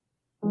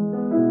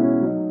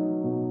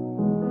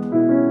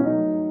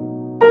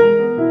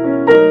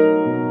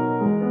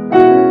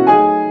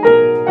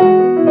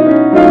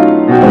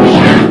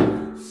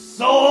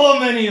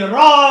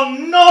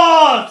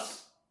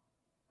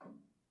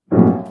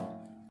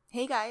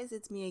Hey guys,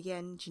 it's me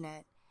again,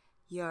 Jeanette,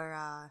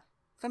 your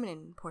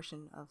feminine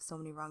portion of So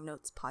Many Wrong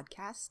Notes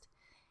podcast.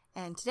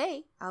 And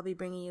today, I'll be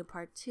bringing you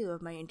part 2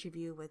 of my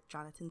interview with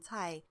Jonathan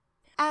Tsai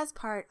as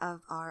part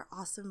of our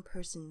Awesome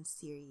Person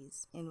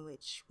series, in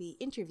which we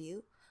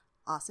interview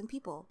awesome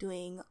people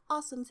doing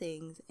awesome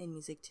things in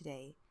music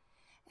today.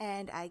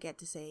 And I get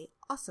to say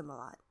awesome a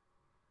lot.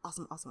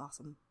 Awesome, awesome,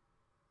 awesome.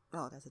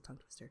 Oh, that's a tongue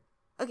twister.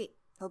 Okay,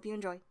 hope you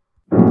enjoy.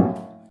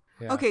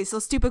 Yeah. Okay, so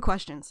stupid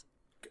questions.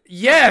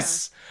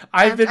 Yes!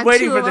 I've been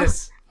waiting for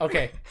this.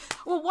 Okay.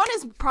 Well, one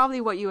is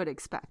probably what you would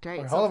expect, right?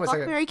 Wait, so hold on a fuck,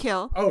 second. marry,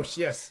 kill. Oh,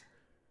 yes.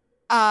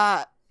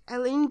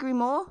 Hélène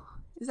Grimaud.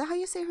 Is that how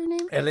you say her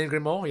name? Hélène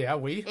Grimaud, yeah,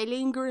 oui.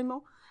 Hélène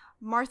Grimaud.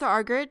 Martha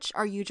Argerich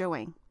or Yu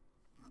Wang?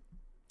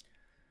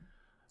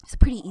 It's a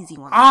pretty easy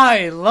one.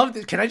 I love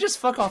it. Can I just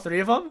fuck all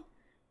three of them?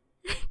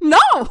 No!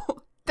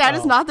 That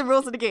is not the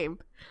rules of the game.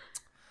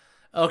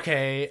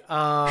 Okay,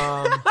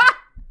 can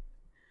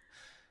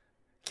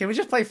we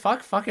just play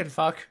fuck and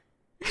fuck?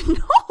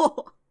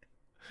 No!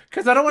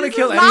 Because I don't want to This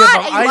kill is any of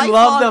not them. a I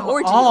love them lifelong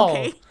orgy, all.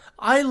 okay?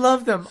 I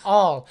love them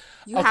all.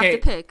 You have to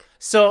pick.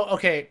 So,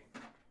 okay.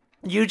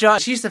 Yuja,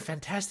 she's a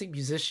fantastic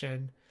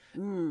musician.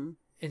 Mm.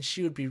 And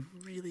she would be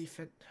really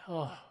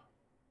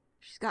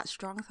She's got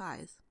strong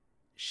thighs.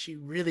 she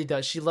really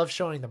does. She loves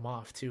showing them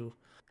off, too.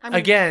 I mean,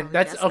 Again, I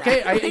that's guess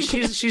okay. that.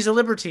 She's a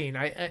libertine.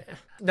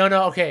 No,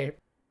 okay.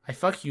 I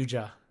fuck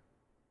Yuja.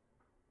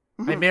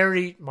 I Mhm.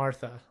 marry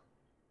Martha,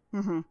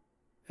 Mhm.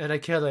 and I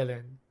kill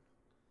Hélène.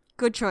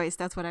 Good choice.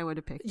 That's what I would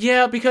have picked.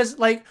 Yeah, because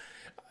like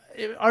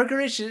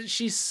Argerich,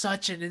 she's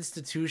such an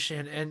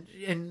institution,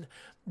 and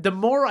the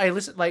more I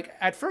listen, like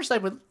at first I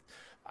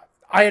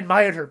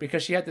admired her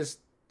because she had this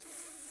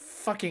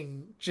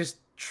fucking just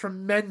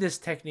tremendous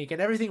technique,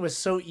 and everything was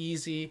so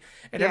easy,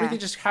 and everything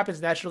just happens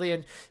naturally.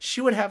 And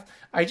she would have.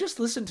 I just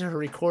listened to her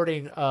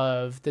recording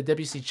of the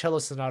Debussy cello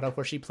sonata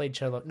where she played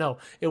cello. No,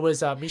 it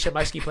was Misha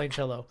Maisky playing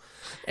cello,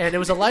 and it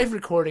was a live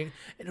recording,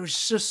 and it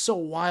was just so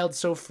wild,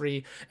 so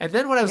free. And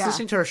then when I was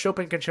listening to her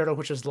Chopin concerto,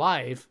 which was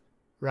live,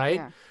 right?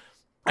 Yeah.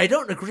 I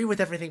don't agree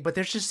with everything, but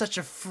there's just such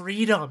a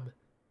freedom,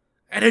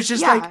 and it's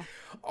just like,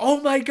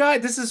 oh my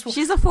god, this is.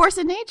 She's a force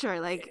in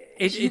nature. Like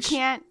you It's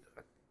can't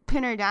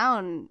pin her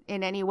down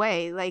in any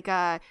way. Like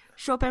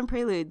Chopin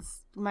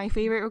Preludes, my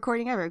favorite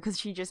recording ever, because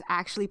she just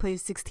actually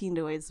plays 16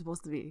 the way it's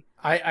supposed to be.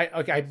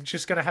 Okay, I'm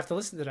just gonna have to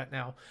listen to that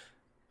now,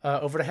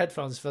 over the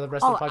headphones for the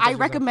rest of the podcast. I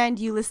recommend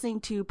you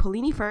listening to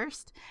Polini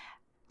first,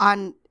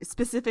 on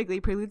specifically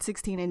Prelude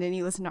 16, and then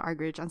you listen to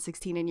Argerich on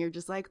 16, and you're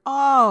just like,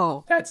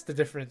 oh, That's the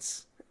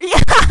difference.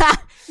 yeah.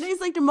 It's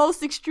like the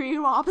most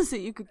extreme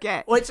opposite you could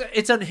get. Well,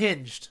 it's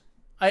unhinged.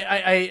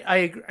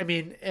 I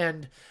mean,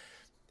 and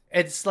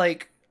it's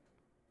like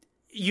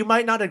you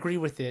might not agree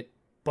with it,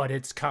 but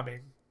it's coming,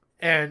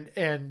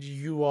 and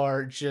you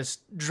are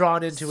just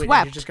drawn into it, and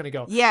Swept. you're just gonna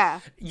go. Yeah.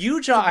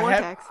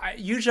 Yuja,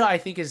 Yuja, I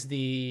think is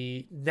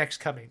the next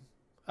coming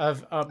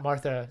of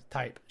Martha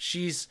type.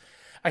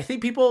 I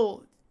think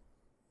people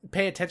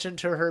pay attention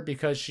to her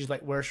because she's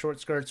like wears short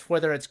skirts,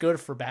 whether it's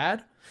good or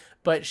bad.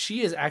 But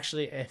she is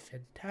actually a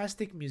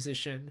fantastic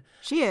musician.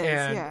 She is,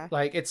 and yeah.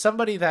 like it's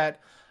somebody that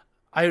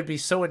I would be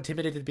so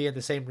intimidated to be in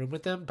the same room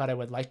with them, but I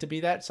would like to be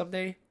that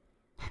someday.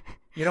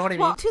 You know what I mean?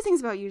 Well, two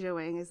things about Yu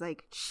Wang is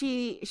like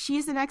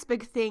she's the next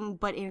big thing,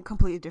 but in a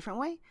completely different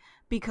way,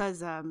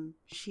 because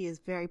she is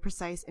very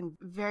precise and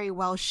very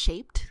well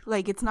shaped.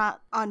 Like it's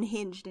not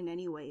unhinged in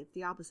any way. It's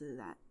the opposite of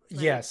that.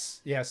 Like,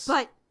 yes.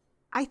 But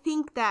I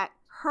think that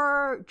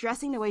her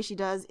dressing the way she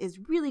does is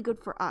really good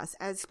for us,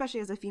 especially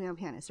as a female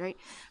pianist, right?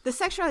 The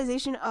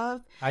sexualization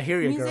of I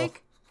hear you,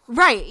 music,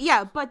 right?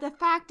 Yeah, but the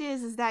fact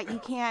is that you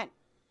can't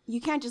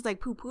just like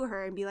poo-poo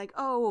her and be like,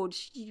 oh,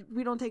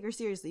 we don't take her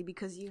seriously,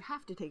 because you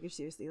have to take her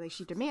seriously. Like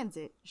she demands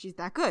it. She's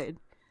that good.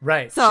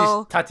 Right.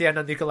 So she's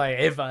Tatiana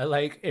Nikolaeva,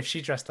 like if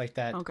she dressed like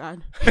that. Oh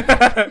God.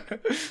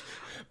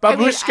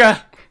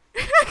 Babushka.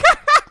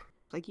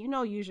 Like Yu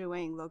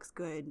Wang looks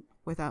good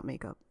without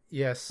makeup.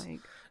 Yes.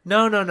 Like,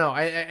 No.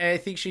 I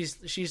think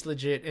she's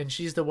legit, and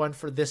she's the one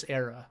for this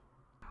era.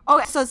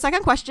 okay, so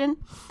second question.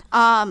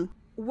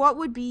 What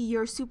would be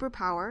your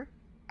superpower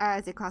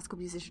as a classical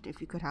musician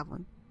if you could have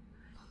one?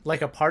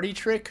 Like a party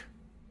trick?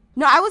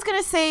 No, I was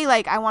gonna say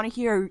like I want to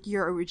hear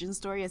your origin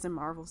story as a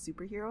Marvel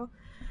superhero,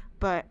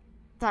 but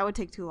that would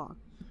take too long.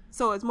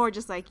 So it's more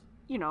just like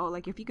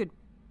like if you could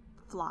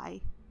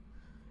fly.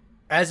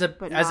 As a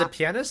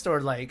pianist, or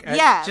like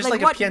just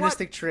like a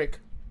pianistic trick.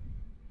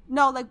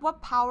 No, like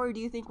what power do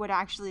you think would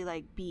actually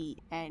like be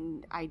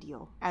an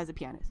ideal as a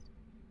pianist?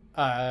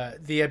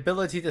 The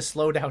ability to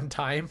slow down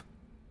time.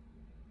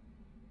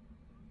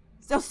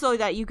 So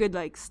that you could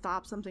like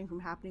stop something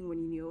from happening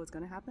when you knew it was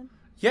gonna happen?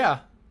 Yeah.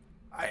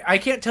 I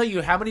can't tell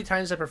you how many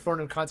times I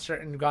performed in concert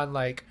and gone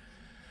like,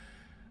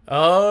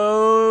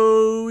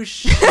 oh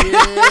shit.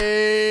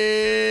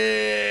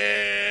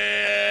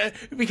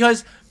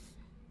 Because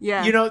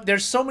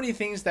there's so many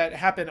things that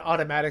happen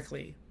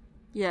automatically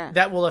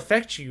that will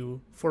affect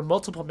you for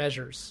multiple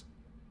measures.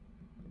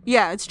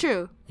 Yeah, it's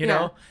true. You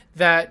know,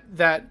 that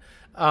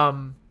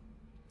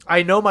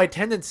I know my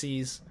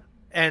tendencies,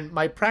 And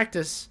my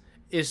practice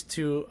is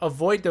to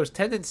avoid those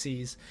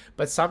tendencies.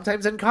 But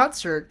sometimes in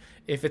concert,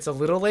 if it's a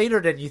little later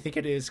than you think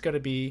it is going to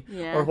be,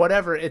 or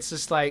whatever, it's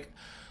just like,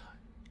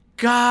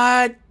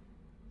 God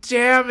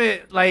damn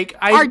it. Like,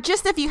 or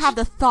just if you have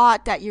the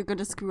thought that you're going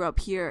to screw up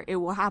here, it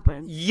will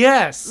happen.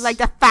 Yes. Like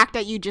the fact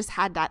that you just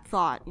had that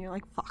thought. You're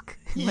like, fuck.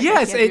 Like,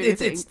 yes,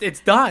 it's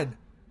done.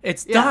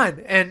 It's done.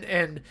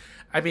 And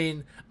I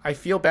mean, I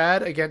feel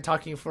bad, again,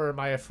 talking for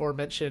my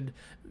aforementioned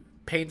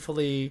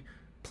painfully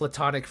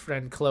platonic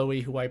friend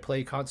Chloe, who I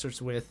play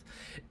concerts with,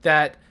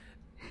 that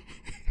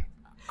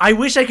I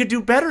wish I could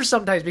do better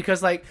sometimes,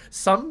 because like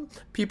some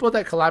people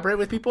that collaborate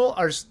with people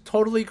are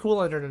totally cool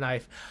under the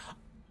knife.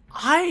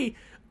 I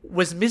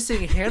was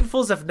missing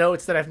handfuls of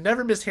notes that I've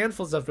never missed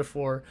handfuls of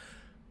before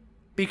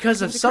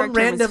because of some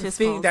random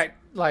thing that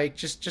like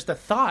just a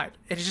thought.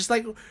 And it's just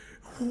like,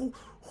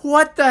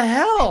 what the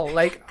hell?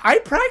 Like, I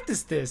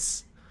practiced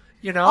this,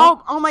 you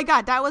know? Oh my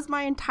God. That was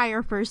my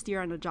entire first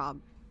year on the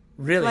job.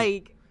 Really?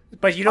 Like,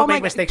 but you don't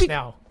make mistakes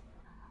now.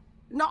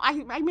 No,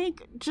 I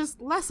make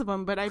just less of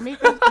them, but I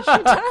make a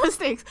shit ton of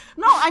mistakes.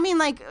 No, I mean,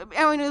 like,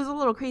 it was a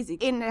little crazy.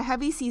 In a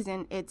heavy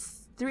season,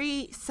 it's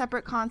 3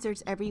 separate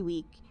concerts every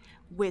week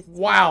with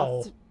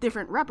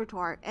different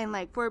repertoire. And,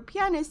 like, for a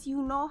pianist,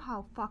 you know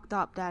how fucked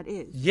up that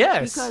is.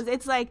 Yes. Because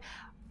it's like,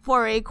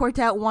 for a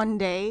quartet one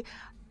day,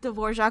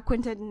 Dvorak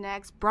quintet the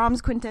next,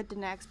 Brahms quintet the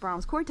next,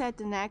 Brahms quartet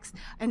the next,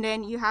 and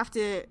then you have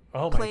to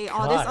play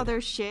all this other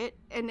shit.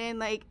 And then,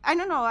 like, I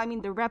don't know, I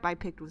mean, the rep I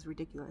picked was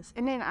ridiculous.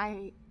 And then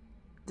I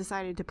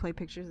decided to play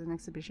pictures in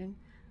exhibition,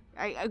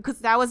 because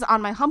that was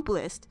on my hump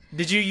list.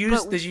 Did you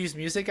use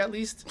music at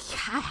least?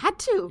 Yeah, I had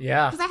to.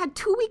 Yeah, because I had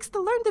 2 weeks to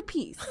learn the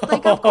piece.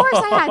 Like, of course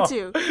I had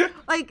to.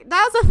 Like,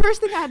 that was the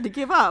first thing I had to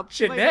give up.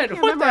 Jeanette,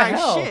 like, what the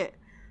hell? Shit.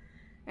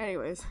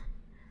 Anyways.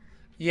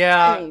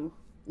 Yeah. I mean,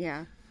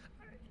 yeah.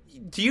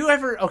 Do you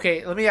ever?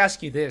 Okay, let me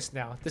ask you this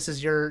now. This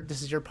is your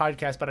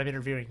podcast, but I'm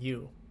interviewing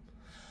you.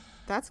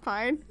 That's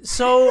fine.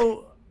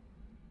 So,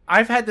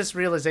 I've had this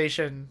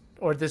realization,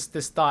 or this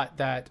thought,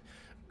 that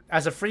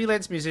as a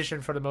freelance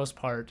musician, for the most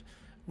part,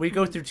 we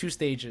go through 2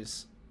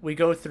 stages. We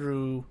go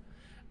through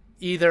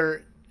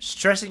either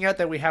stressing out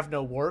that we have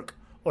no work,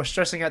 or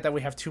stressing out that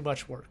we have too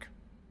much work.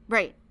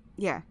 Right.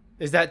 Yeah.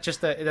 Is that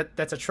just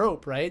that's a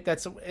trope, right?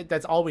 That's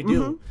all we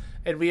do,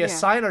 and we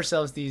assign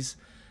ourselves these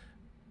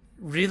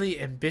really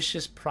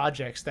ambitious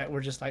projects that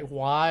we're just like,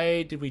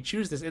 why did we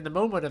choose this in the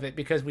moment of it?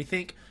 Because we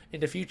think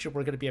in the future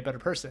we're going to be a better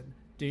person.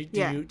 Do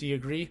you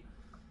agree?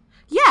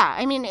 Yeah,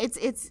 I mean,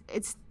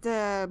 it's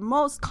the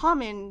most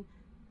common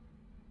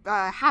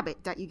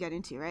habit that you get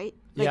into, right?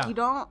 Like, you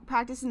don't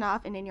practice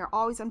enough, and then you're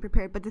always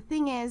unprepared. But the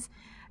thing is,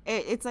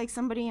 it's like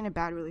somebody in a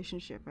bad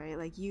relationship, right?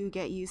 Like, you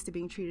get used to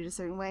being treated a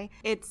certain way.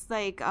 It's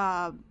like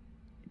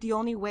the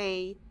only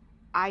way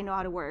I know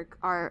how to work,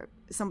 or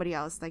somebody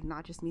else, like,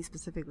 not just me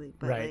specifically,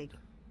 but like,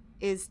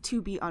 is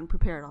to be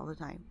unprepared all the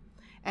time.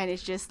 And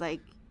it's just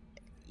like,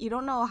 you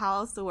don't know how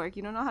else to work.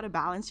 You don't know how to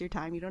balance your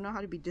time. You don't know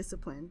how to be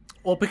disciplined.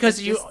 Well,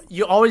 because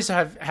you always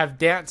have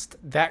danced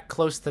that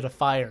close to the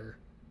fire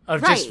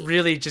of just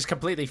really just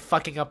completely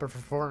fucking up a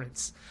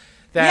performance.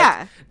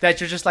 That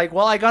you're just like,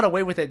 well, I got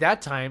away with it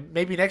that time.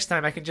 Maybe next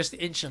time I can just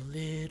inch a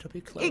little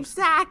bit closer.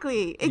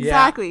 Exactly.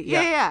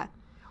 Yeah.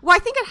 Well, I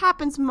think it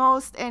happens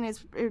most, and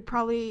it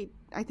probably,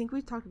 I think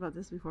we've talked about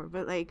this before,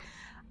 but like,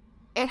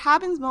 it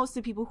happens most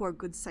to people who are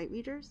good sight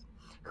readers,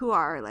 who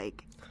are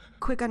like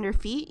quick on their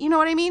feet. You know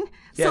what I mean?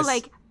 Yes. So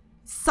like,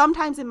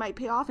 sometimes it might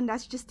pay off, and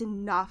that's just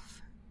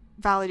enough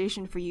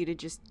validation for you to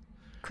just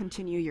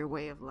continue your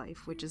way of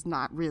life, which is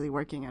not really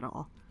working at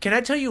all. Can I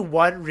tell you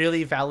one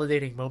really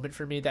validating moment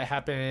for me that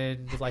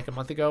happened like a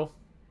month ago?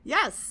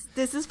 Yes.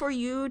 This is for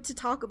you to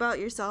talk about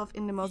yourself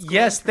in the most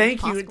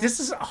thank you. This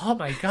is, oh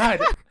my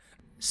God.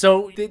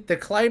 So the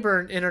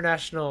Clyburn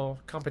International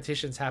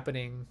competition's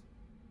happening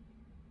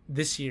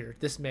this year,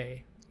 this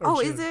May.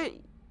 Oh, June. Is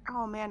it?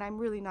 Oh man, I'm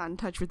really not in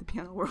touch with the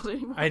piano world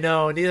anymore. I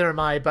know, neither am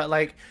I. But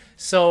like,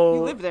 so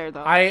you live there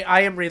though.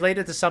 I am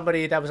related to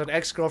somebody that was an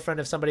ex-girlfriend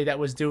of somebody that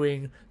was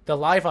doing the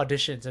live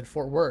auditions in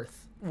Fort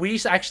Worth. We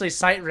actually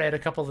sight read a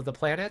couple of the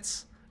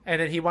planets,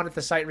 and then he wanted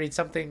to sight read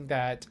something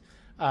that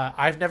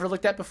I've never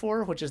looked at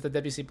before, which is the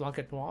Debussy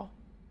Blanket Noir.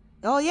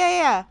 Oh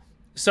yeah.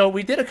 So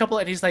we did a couple,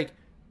 and he's like,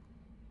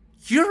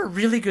 "You're a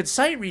really good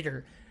sight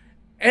reader,"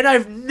 and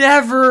I've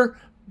never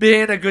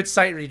been a good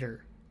sight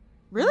reader.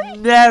 Really?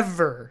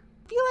 Never.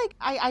 I feel like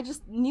I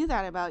just knew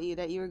that about you,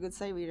 that you were a good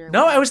sight reader.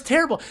 No, I was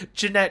terrible.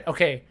 Jeanette,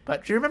 okay,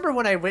 but do you remember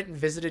when I went and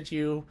visited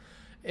you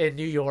in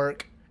New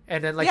York,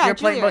 and then like you're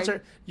playing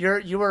Mozart,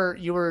 you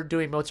were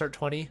doing Mozart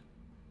 20?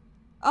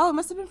 Oh, it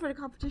must have been for the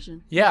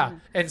competition. Yeah.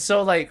 And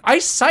so like I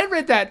sight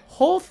read that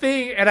whole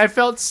thing, and I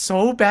felt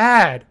so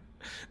bad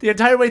the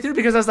entire way through,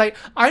 because I was like,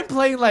 I'm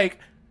playing like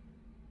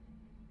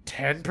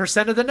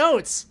 10% of the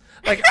notes.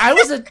 Like, I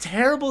was a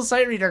terrible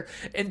sight reader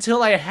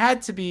until I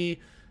had to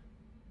be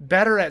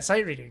better at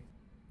sight reading.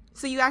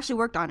 So you actually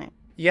worked on it?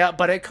 Yeah,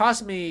 but it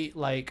cost me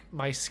like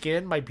my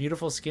skin, my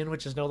beautiful skin,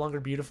 which is no longer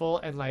beautiful,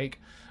 and like,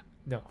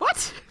 no.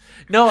 What?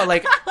 No,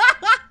 like,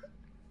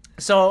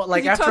 So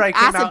like You after took I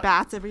came acid out,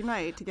 baths every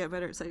night to get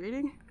better at sight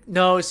reading.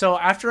 no, so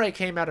after I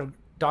came out of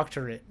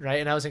doctorate, right,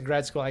 and I was in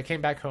grad school, I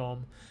came back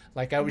home,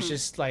 like I was Mm-hmm.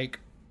 just like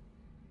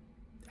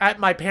at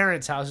my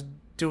parents' house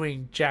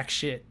doing jack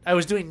shit. I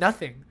was doing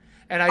nothing,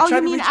 and I Oh, tried you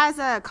to mean reach, as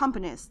a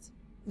accompanist?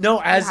 no,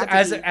 as had to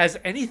as be. as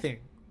anything.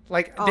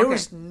 Like Oh, there okay.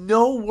 was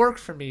no work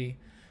for me,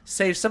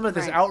 save some of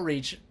this Right.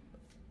 outreach,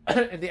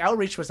 and the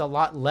outreach was a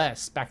lot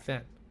less back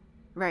then.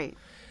 Right.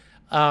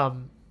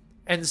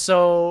 And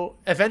so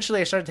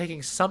eventually I started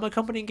taking some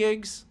accompanying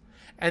gigs,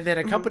 and then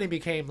Mm-hmm. accompanying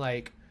became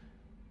like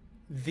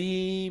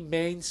the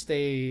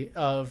mainstay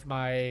of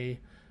my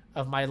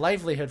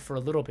livelihood for a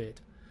little bit.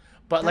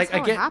 But That's like how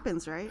it again,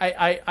 happens, right?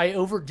 I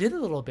overdid a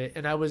little bit,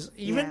 and I was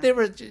even Yeah. they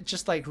were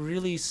just like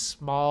really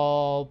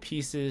small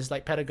pieces,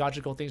 like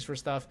pedagogical things for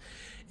stuff.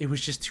 It was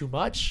just too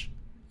much,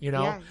 you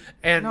know. Yeah.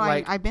 And No,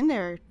 like I've been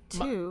there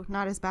too.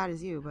 Not as bad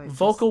as you, but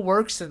vocal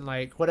works and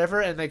like whatever,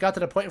 and they got to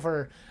the point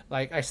where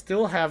like I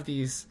still have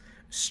these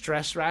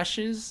stress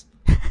rashes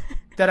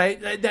that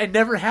I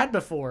never had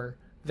before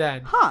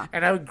then. Huh.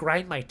 And I would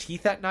grind my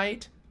teeth at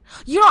night.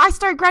 You know, I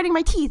started grinding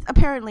my teeth,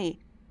 apparently.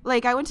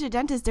 Like, I went to the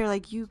dentist, they're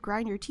like, you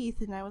grind your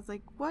teeth. And I was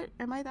like, what?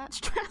 Am I that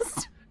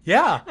stressed?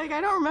 Yeah. Like,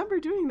 I don't remember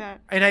doing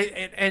that. And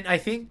I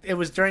think it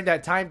was during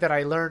that time that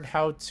I learned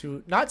how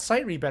to not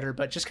sight read better,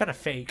 but just kind of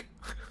fake.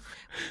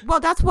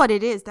 Well, that's what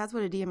it is. That's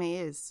what a DMA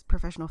is.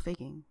 Professional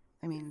faking.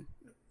 I mean,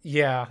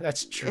 Yeah,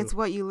 that's true. it's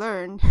what you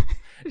learn.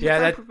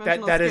 Yeah, It's a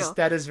professional skill.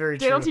 that is very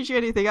They true. don't teach you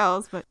anything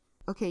else, but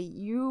okay,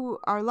 you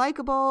are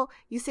likable.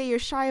 You say you're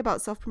shy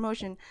about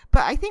self-promotion,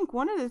 but I think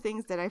one of the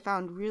things that I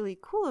found really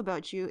cool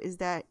about you is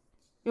that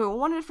you know,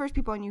 one of the first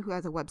people I knew who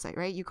has a website,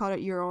 right? You called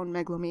it Your Own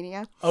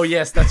Megalomania. Oh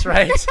yes, that's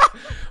right.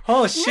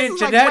 Oh This shit, is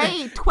Jeanette! like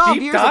way 12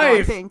 deep years ago, I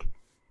dive. think.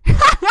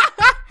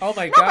 Oh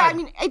my No, god. but I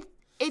mean,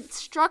 it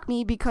struck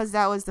me because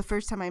that was the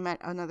first time I met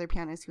another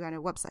pianist who had a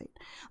website.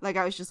 Like,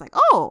 I was just like,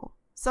 oh,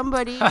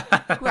 somebody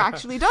who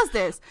actually does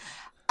this.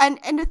 And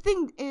the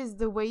thing is,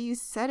 the way you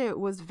said it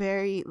was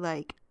very,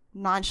 like,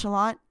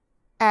 nonchalant.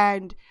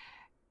 And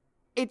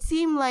it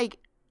seemed like,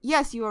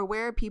 yes, you are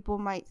aware people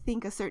might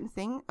think a certain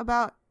thing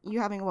about you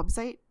having a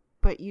website,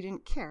 but you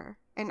didn't care.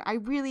 And I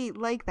really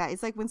like that.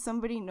 It's like when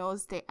somebody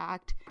knows they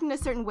act in a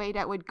certain way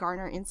that would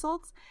garner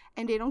insults,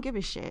 and they don't give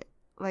a shit.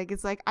 Like,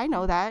 it's like, I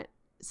know that,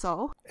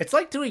 so. It's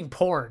like doing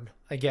porn,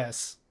 I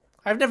guess.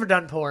 I've never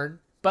done porn,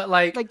 but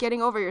like Like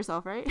getting over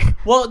yourself, right?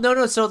 well,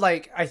 no. So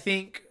like, I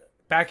think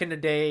back in the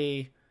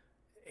day,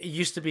 it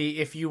used to be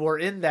if you were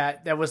in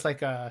that was like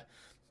that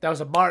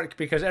was a mark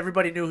because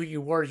everybody knew who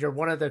you were. You're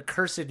one of the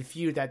cursed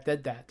few that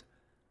did that.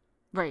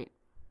 Right.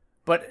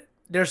 But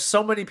there's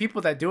so many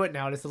people that do it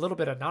now, and it's a little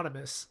bit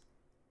anonymous.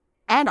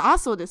 And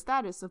also, the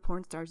status of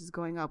porn stars is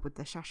going up with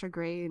the Sasha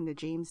Grey and the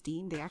James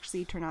Dean. They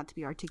actually turn out to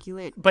be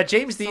articulate. But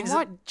James Dean's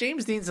Somewhat.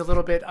 a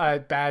little bit a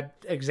bad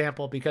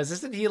example because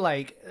isn't he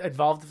like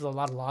involved with a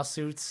lot of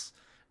lawsuits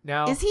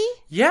now? Is he?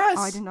 Yes.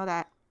 Oh, I didn't know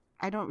that.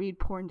 I don't read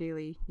Porn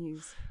Daily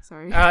News.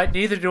 Sorry.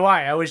 Neither do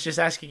I. I was just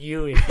asking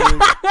you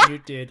if you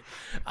did.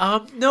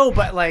 No,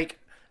 but like,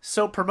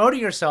 so promoting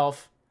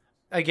yourself,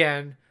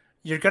 again,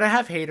 you're going to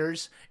have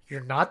haters.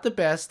 You're not the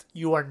best.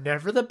 You are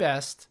never the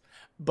best,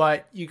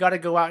 but you got to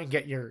go out and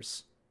get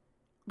yours.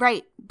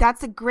 Right.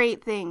 That's a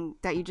great thing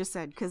that you just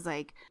said, because,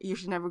 like, you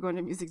should never go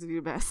into music to be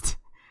the best.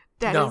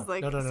 That No, is,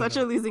 like, no. such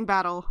a losing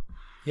battle.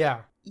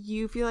 Yeah.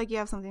 You feel like you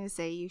have something to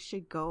say, you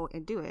should go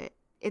and do it.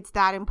 It's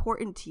that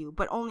important to you,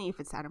 but only if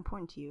it's that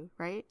important to you,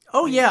 right?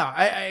 Oh, Like, yeah.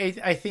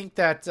 I think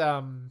that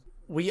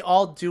we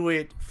all do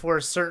it for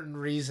a certain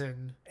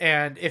reason.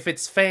 And if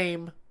it's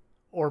fame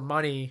or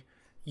money,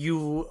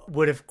 you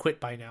would have quit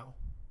by now.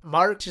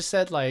 Mark just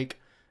said, like,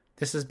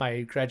 this is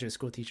my graduate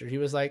school teacher. He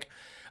was like,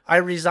 I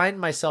resigned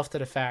myself to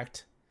the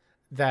fact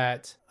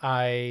that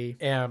I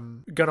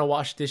am going to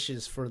wash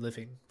dishes for a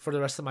living for the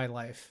rest of my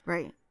life.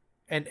 Right.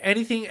 And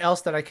anything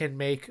else that I can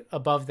make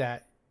above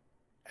that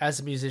as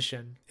a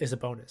musician is a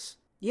bonus.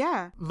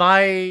 Yeah.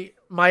 My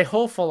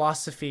whole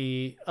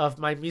philosophy of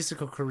my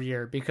musical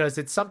career, because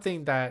it's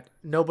something that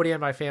nobody in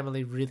my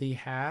family really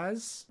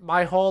has,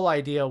 my whole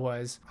idea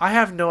was, I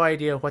have no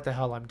idea what the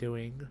hell I'm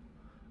doing,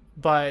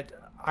 but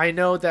I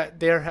know that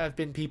there have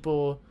been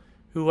people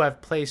who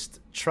have placed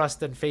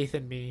trust and faith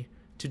in me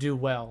to do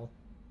well.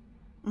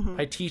 Mm-hmm.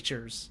 My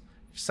teachers,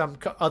 some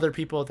other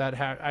people that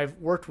I've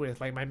worked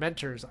with, like my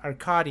mentors,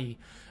 Arkady,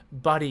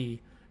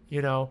 Buddy,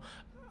 you know,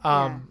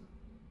 Yeah.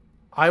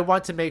 I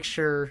want to make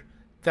sure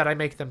that I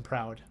make them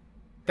proud.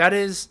 That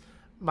is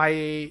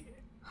my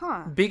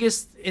Huh.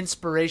 biggest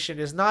inspiration,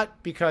 is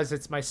not because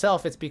it's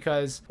myself, it's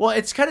because, well,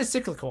 it's kind of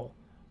cyclical.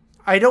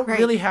 I don't Right.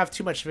 really have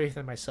too much faith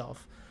in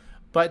myself.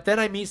 But then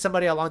I meet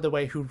somebody along the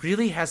way who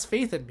really has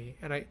faith in me.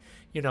 And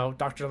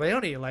Dr.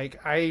 Leone,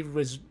 like, I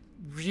was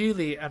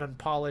really an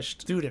unpolished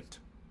student,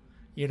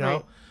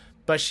 Right.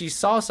 but she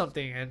saw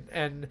something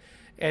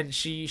and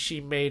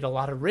she made a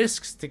lot of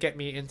risks to get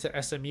me into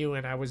SMU,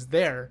 and I was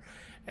there.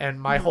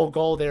 And my whole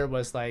goal there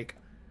was like,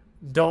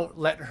 don't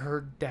let her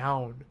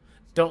down.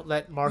 Don't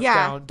let Mark Yeah.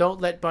 down. Don't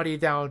let Buddy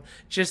down.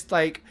 Just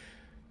like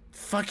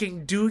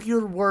fucking do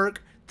your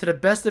work to the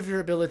best of your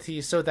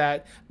ability so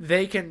that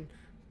they can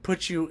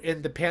put you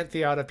in the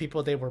pantheon of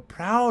people they were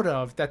proud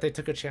of that they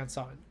took a chance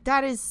on.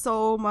 That is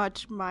so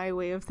much my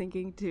way of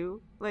thinking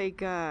too. Like,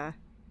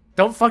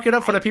 don't fuck it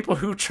up for the people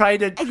who try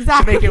to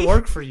Exactly. make it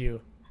work for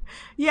you.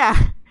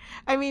 yeah.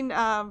 I mean,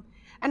 and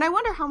I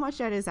wonder how much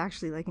that is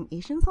actually like an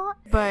Asian thought,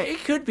 but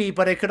It could be,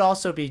 but it could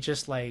also be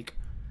just like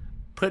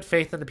put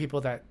faith in the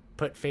people that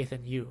put faith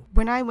in you.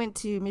 when I went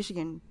to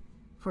Michigan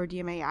for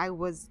DMA, I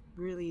was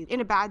really in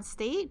a bad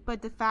state,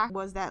 but the fact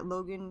was that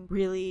Logan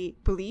really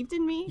believed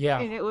in me. Yeah.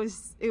 And it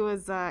was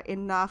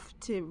enough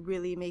to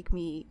really make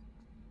me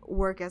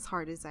work as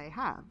hard as I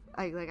have.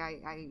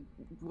 I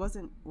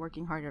wasn't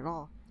working hard at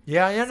all.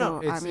 Yeah,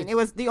 So, no. it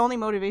was the only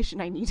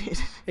motivation I needed.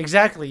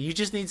 Exactly. You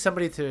just need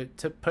somebody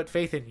to put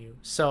faith in you.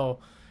 So,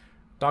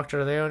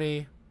 Dr.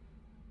 Leone,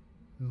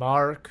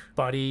 Mark,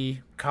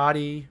 Buddy,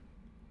 Cody,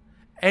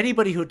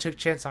 anybody who took a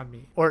chance on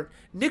me, or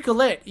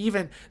Nicolette,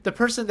 even the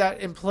person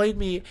that employed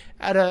me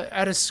at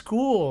a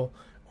school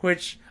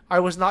which I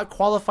was not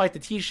qualified to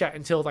teach at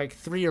until like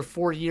 3 or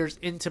 4 years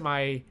into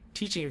my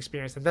teaching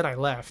experience, and then I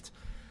left.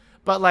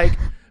 But like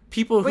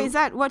people who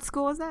Wait, what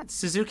school was that?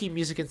 Suzuki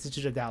Music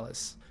Institute of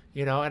Dallas,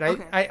 and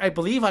Okay. I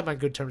believe I'm on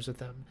good terms with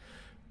them.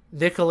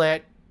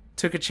 Nicolette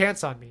took a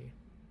chance on me.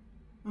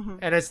 Mm-hmm.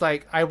 And it's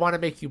like, I want to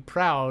make you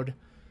proud,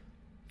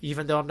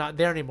 even though I'm not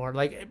there anymore.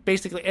 Like,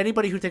 basically,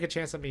 anybody who took a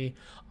chance on me,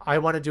 I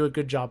want to do a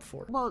good job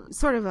for. Well,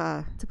 sort of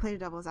to play the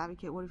devil's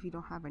advocate, what if you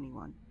don't have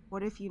anyone?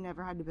 What if you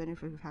never had the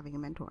benefit of having a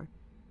mentor?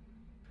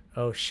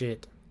 Oh,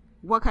 shit.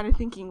 What kind of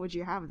thinking would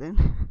you have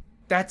then?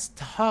 That's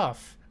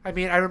tough. I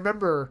mean, I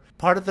remember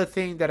part of the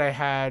thing that I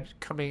had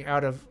coming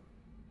out of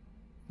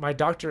my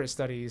doctorate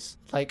studies,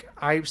 like,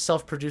 I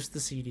self-produced the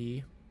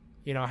CD.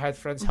 I had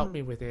friends help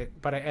me with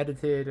it, but I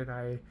edited and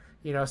I,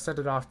 sent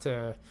it off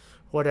to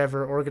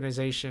whatever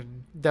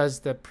organization does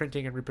the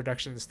printing and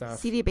reproduction stuff.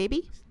 CD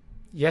Baby?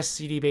 Yes,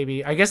 CD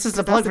Baby. I guess it's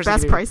a plug That's for the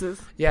best CD Baby.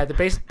 prices. Yeah,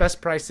 the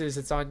best prices.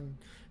 It's on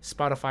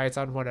Spotify. It's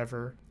on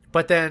whatever.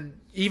 But then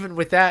even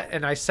with that,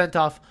 and I sent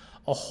off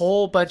a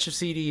whole bunch of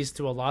CDs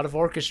to a lot of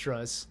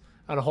orchestras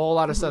and a whole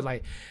lot of stuff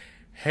like,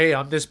 hey,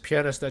 I'm this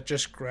pianist that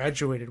just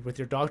graduated with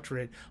your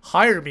doctorate.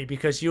 Hire me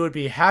because you would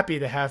be happy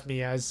to have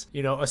me as,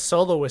 a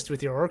soloist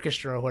with your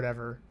orchestra or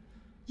whatever.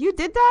 You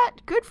did that?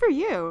 Good for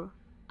you.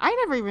 I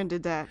never even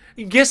did that.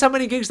 Guess how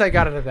many gigs I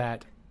got out of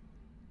that?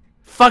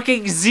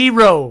 Fucking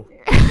 0.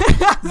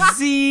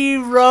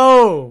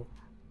 0.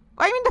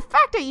 I mean, the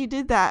fact that you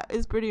did that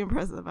is pretty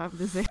impressive, I have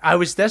to say. I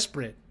was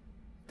desperate.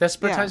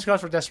 Desperate Yeah. times call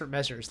for desperate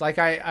measures. Like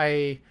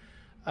anyway,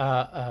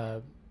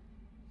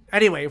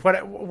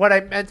 what I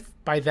meant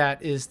by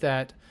that is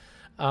that,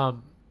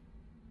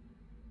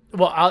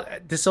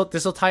 this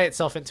will tie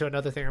itself into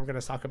another thing I'm going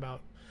to talk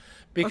about,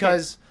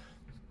 because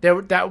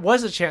that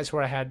was a chance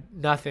where I had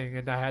nothing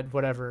and I had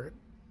whatever,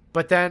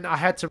 but then I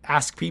had to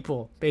ask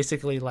people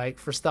basically like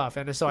for stuff,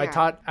 and so I Yeah.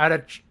 taught at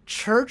a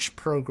church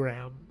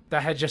program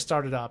that had just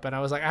started up, and I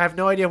was like, I have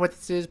no idea what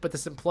this is, but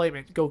this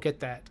employment, go get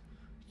that,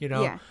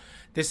 Yeah.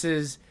 This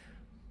is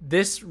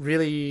this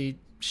really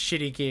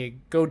shitty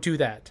gig, go do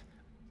that.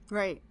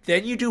 Right.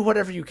 Then you do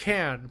whatever you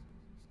can,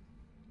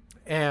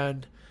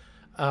 and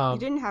You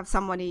didn't have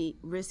somebody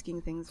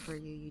risking things for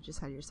you. You just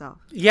had yourself.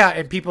 yeah,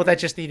 and people that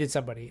just needed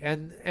somebody,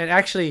 and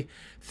actually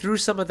through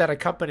some of that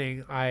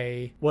accompanying,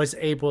 I was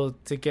able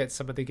to get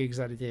some of the gigs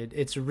that I did.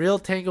 It's a real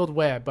tangled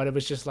web, but it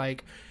was just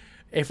like,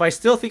 if I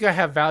still think I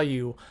have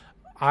value,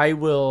 I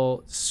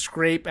will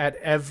scrape at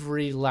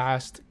every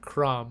last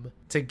crumb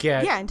to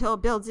get. Yeah, until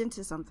it builds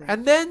into something.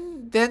 And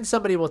then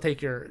somebody will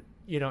take your,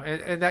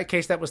 and in that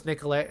case, that was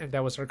Nicolette and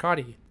that was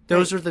Arkady.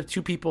 Those are the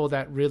two people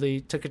that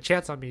really took a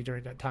chance on me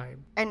during that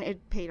time. And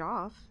it paid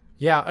off.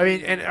 Yeah, I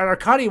mean, and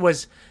Arkady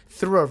was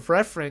through a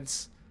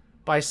reference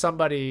by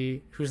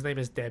somebody whose name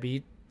is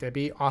Debbie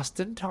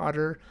Austin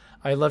Totter.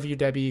 I love you,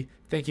 Debbie.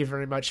 Thank you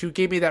very much. Who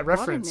gave me that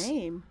reference? What a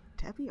name.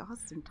 Debbie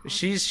Austin Totter.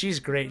 She's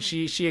great.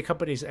 She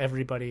accompanies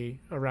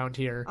everybody around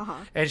here. Uh-huh.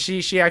 And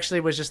she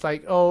actually was just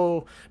like,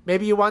 oh,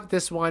 maybe you want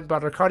this one,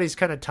 but Arkady's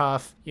kind of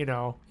tough,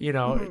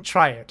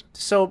 try it.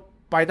 So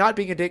by not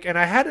being a dick, and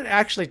I hadn't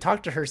actually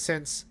talked to her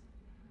since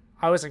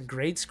I was in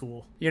grade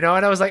school, and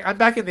I was like, I'm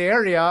back in the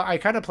area. I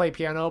kind of play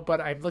piano, but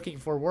I'm looking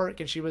for work.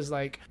 And she was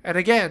like, and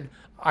again,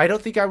 I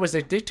don't think I was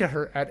a dick to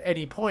her at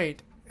any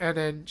point. And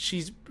then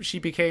she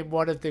became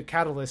one of the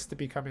catalysts to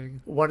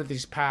becoming one of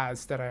these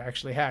paths that I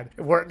actually had.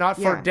 Were it not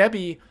for Yeah.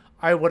 Debbie,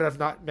 I would have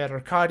not met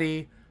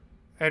Arkady.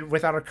 And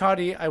without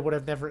Arkady, I would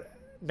have never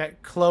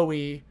met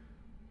Chloe.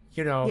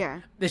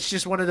 Yeah. It's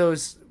just one of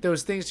those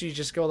things you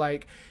just go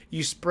like,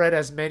 you spread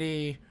as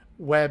many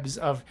webs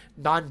of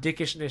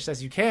non-dickishness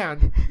as you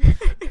can,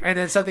 and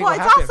then something Well,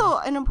 will it's happen.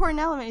 also an important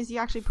element is you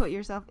actually put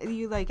yourself,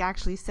 you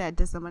actually said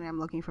to somebody, I'm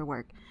looking for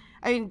work.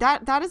 I mean,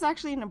 that is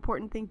actually an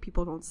important thing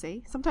people don't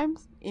say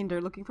sometimes, and they're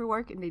looking for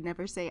work, and they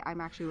never say,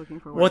 I'm actually looking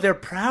for work. Well, they're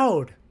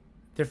proud.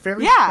 They're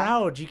very Yeah.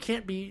 proud. You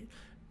can't be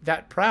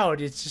that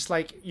proud. It's just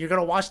like, you're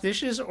going to wash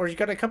dishes or you're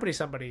going to accompany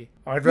somebody.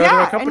 I'd rather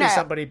Yeah, accompany and,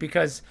 somebody,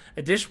 because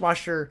a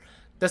dishwasher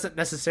doesn't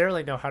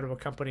necessarily know how to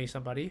accompany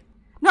somebody.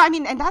 No, I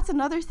mean, and that's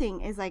another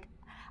thing is like,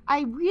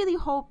 I really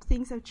hope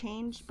things have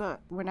changed.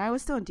 But when I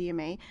was still in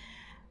DMA,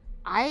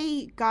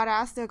 I got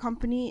asked to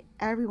accompany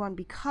everyone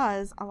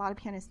because a lot of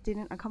pianists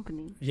didn't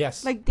accompany.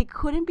 Yes. Like, they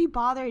couldn't be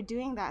bothered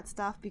doing that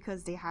stuff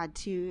because they had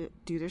to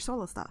do their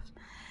solo stuff.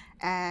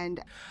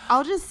 And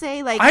I'll just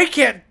say, like, I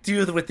can't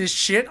deal with this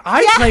shit.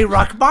 I Yeah. play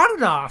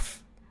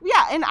Rachmaninoff.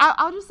 yeah, and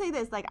I'll just say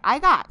this, like, I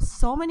got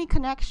so many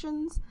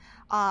connections,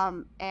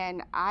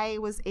 and I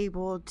was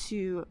able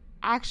to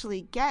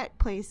actually get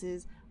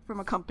places from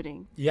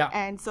accompanying. Yeah.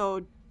 And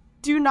so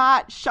do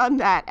not shun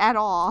that at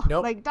all.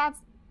 Nope. Like, that's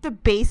the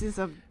basis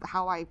of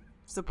how I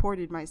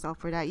supported myself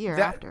for that year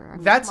after. I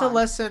mean, That's come a on.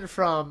 lesson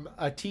from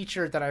a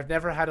teacher that I've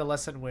never had a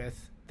lesson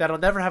with, that I'll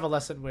never have a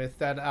lesson with,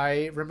 that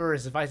I remember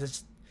his advice.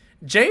 It's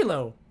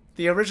J-Lo,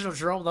 the original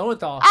Jerome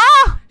Lowenthal.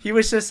 Ah! He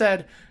was just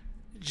said,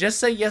 just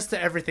say yes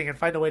to everything and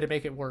find a way to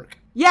make it work.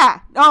 Yeah.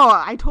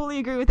 Oh, I totally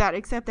agree with that,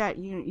 except that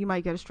you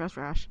might get a stress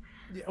rash.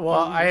 Well,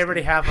 I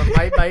already have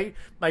them.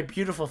 My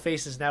beautiful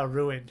face is now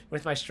ruined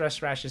with my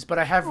stress rashes, but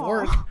I have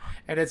work,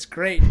 and it's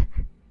great.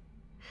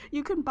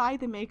 You can buy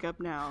the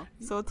makeup now,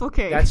 so it's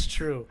okay. That's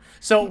true.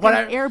 So you what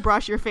can I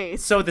airbrush your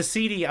face. so the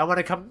CD, I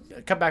want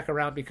to come back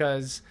around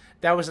because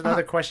that was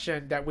another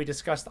question that we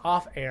discussed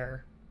off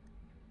air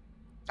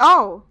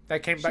Oh.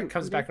 that Shoot,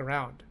 comes we back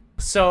around.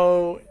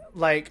 So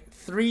like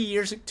 2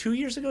 years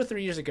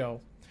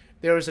ago,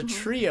 there was a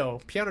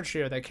piano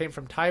trio that came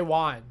from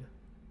Taiwan.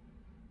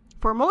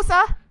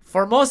 Formosa?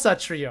 Formosa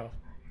Trio.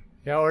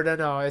 Yeah, or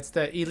no, it's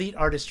the Elite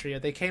Artist Trio.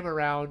 They came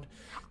around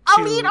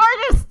to... Elite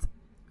artists!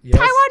 Yes.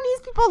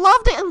 Taiwanese people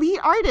love the elite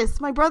artists.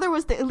 My brother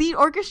was the elite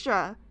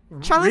orchestra.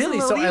 Charlie's Really? in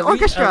the So elite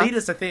orchestra. Elite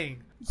is a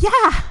thing.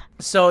 Yeah.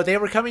 So they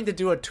were coming to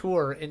do a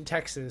tour in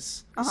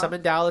Texas, Uh-huh. some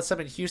in Dallas,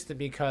 some in Houston,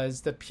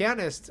 because the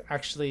pianist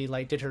actually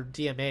like did her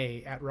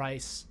DMA at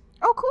Rice.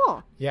 Oh,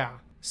 cool. Yeah.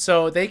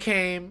 So they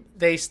came,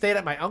 they stayed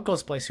at my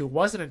uncle's place who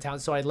wasn't in town,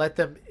 so I let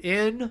them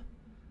in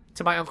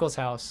to my uncle's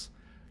house,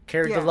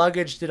 carried the Yeah.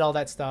 luggage, did all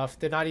that stuff,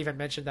 did not even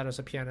mention that I was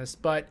a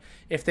pianist. But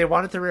if they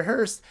wanted to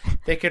rehearse,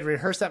 they could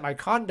rehearse at my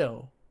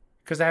condo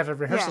because I have a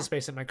rehearsal Yeah.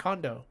 space in my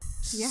condo.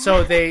 Yeah.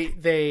 So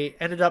they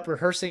ended up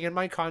rehearsing in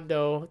my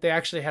condo. They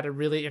actually had a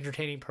really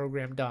entertaining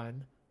program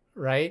done,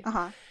 right?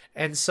 Uh-huh.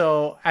 And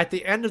so at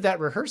the end of that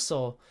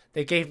rehearsal,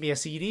 they gave me a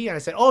CD, and I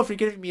said, "Oh, if you're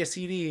giving me a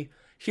CD,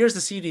 here's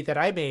the CD that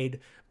I made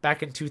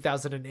back in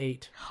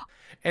 2008."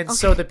 And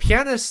so the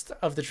pianist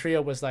of the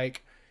trio was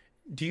like,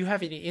 "Do you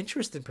have any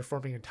interest in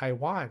performing in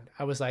Taiwan?"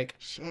 I was like,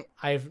 Shit.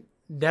 "I've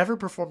never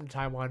performed in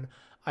Taiwan.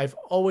 I've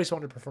always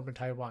wanted to perform in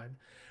Taiwan."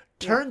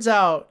 Turns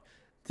out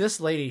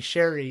this lady,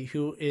 Sherry,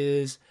 who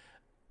is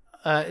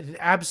an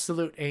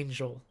absolute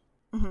angel,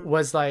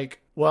 was like,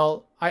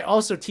 "Well, I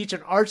also teach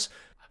an arts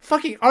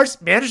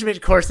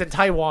management course in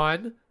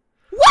Taiwan."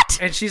 What?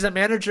 And she's a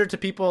manager to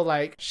people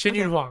like Xin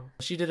Yun Huang.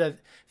 She did a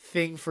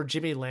thing for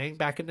Jimmy Lang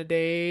back in the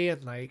day,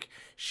 and like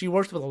she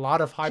worked with a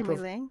lot of Jimmy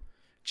Lang?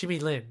 Jimmy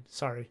Lin,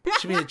 sorry.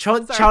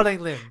 Chao Lang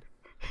Lin.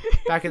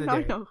 Back in the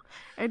No, day. no.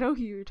 I know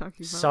who you're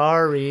talking about.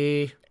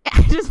 Sorry.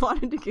 I just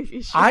wanted to give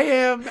you shit. I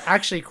am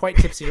actually quite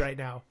tipsy right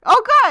now.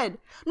 Oh, good.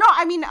 No,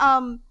 I mean,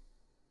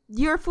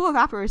 you're full of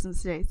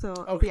aphorisms today. So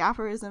Okay. the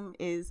aphorism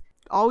is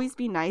always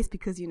be nice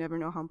because you never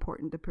know how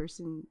important the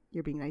person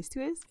you're being nice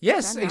to is.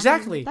 Yes, That-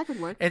 exactly. That could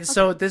work. And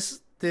so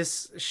this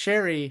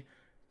Sherry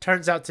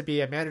turns out to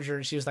be a manager,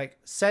 and she was like,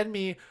 "Send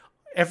me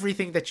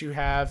everything that you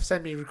have.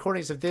 Send me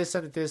recordings of this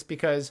and this,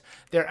 because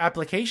their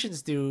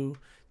applications due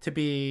to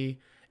be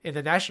in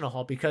the National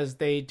Hall because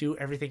they do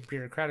everything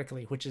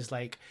bureaucratically, which is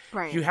like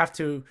Right. you have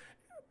to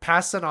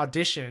pass an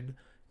audition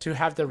to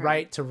have the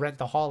right to rent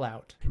the hall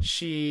out."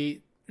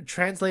 She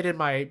translated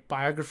my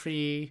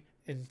biography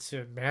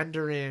into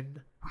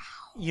Mandarin.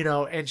 You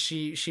know, and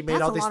she made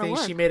That's all a these lot of things.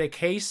 work. She made a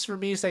case for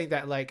me saying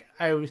that like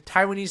I was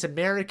Taiwanese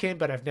American,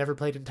 but I've never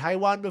played in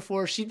Taiwan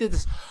before. She did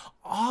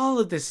all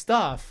of this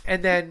stuff,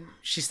 and then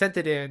she sent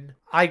it in.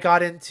 I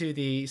got into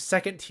the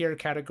second tier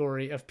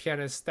category of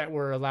pianists that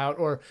were allowed,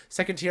 or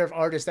second tier of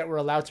artists that were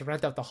allowed to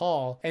rent out the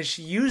hall, and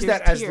she used There's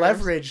that as tiers.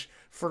 leverage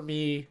for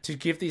me to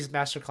give these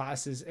master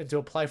classes and to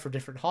apply for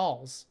different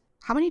halls.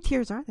 How many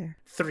tiers are there?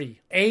 3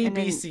 A, And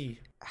B, then- C.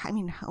 I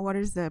mean, what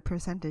is the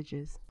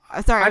percentages?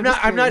 Sorry, I'm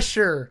just not curious.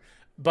 sure,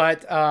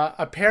 but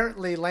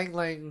apparently Lang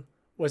Lang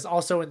was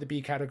also in the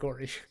B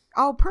category,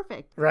 Oh,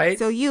 perfect. right?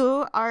 So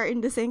you are in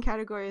the same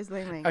category as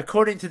Lang Lang.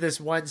 According to this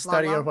one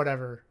study Lang or Lang.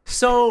 whatever.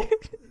 So,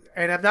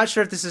 and I'm not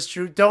sure if this is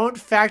true. Don't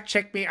fact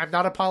check me. I'm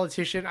not a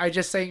politician. I'm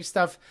just saying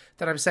stuff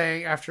that I'm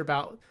saying after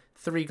about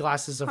 3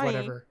 glasses of Honey,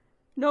 whatever.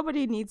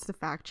 Nobody needs to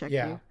fact check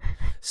Yeah. you.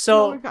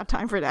 So, No, we've got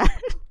time for that.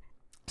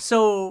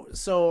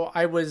 so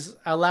I was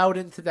allowed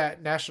into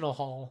that national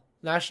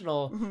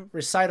Mm-hmm.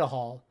 recital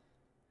hall.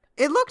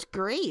 It looked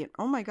great.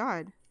 Oh my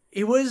god,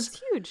 It was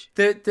it's huge.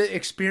 the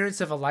experience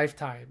of a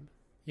lifetime,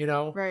 you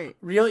know? Right.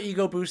 Real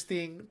ego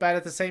boosting, but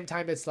at the same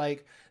time it's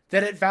like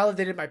that it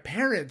validated my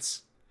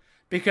parents,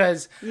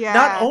 because Yeah.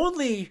 not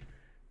only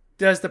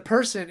does the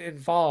person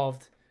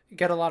involved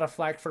get a lot of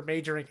flack for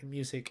majoring in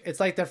music, it's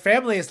like their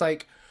family is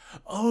like,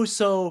 "Oh,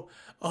 so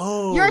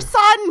Your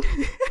son.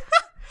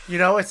 You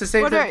know, it's the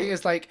same What thing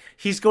as like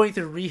he's going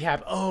through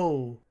rehab.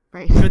 Oh,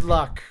 Right. good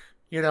luck.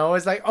 You know,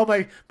 it's like, oh,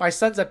 my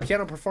son's a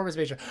piano performance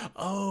major.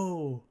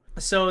 Oh.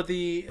 So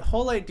the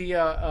whole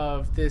idea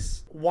of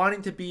this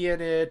wanting to be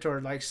in it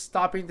or like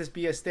stopping to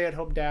be a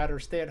stay-at-home dad or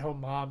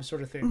stay-at-home mom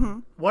sort of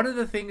thing. One of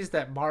the things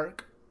that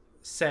Mark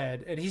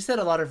said, and he said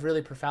a lot of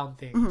really profound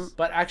things,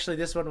 but actually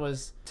this one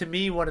was, to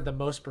me, one of the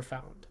most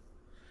profound.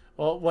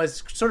 Well, it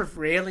was sort of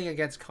railing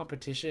against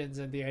competitions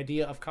and the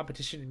idea of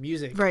competition in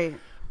music. Right.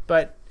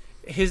 But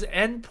his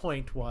end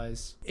point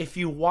was, if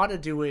you want to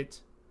do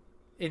it,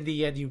 in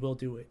the end, you will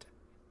do it.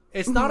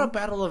 It's not a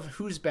battle of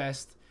who's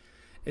best.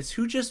 It's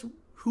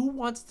who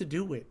wants to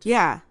do it.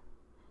 Yeah.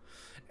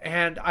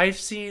 And I've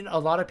seen a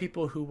lot of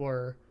people who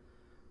were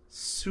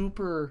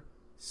super,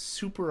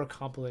 super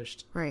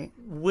accomplished Right.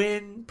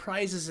 win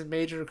prizes in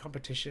major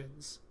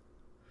competitions.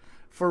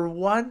 For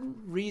one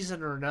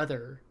reason or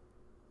another,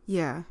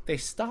 Yeah. they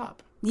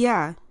stop.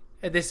 Yeah.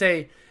 And they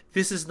say,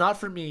 this is not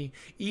for me.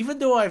 Even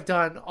though I've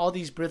done all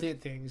these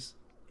brilliant things,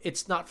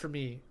 it's not for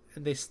me.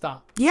 And they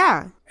stop.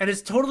 Yeah. And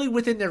it's totally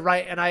within their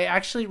right. And I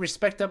actually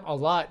respect them a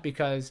lot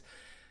because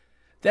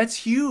that's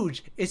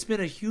huge. It's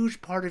been a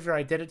huge part of your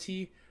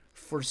identity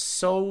for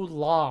so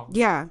long.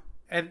 Yeah.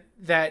 And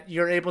that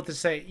you're able to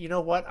say, you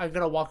know what, I'm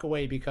going to walk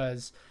away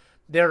because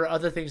there are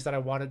other things that I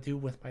want to do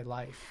with my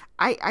life.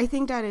 I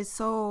think that is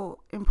so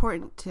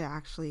important to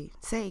actually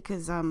say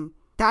because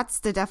that's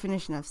the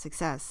definition of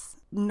success.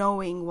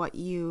 Knowing what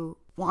you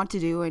want to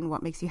do and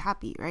what makes you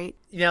happy, right?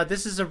 Now,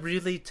 this is a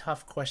really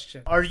tough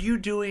question. Are you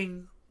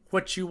doing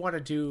what you want to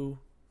do,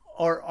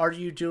 or are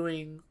you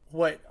doing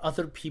what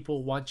other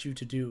people want you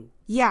to do?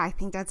 Yeah, I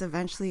think that's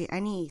eventually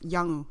any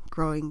young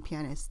growing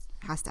pianist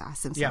has to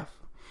ask himself.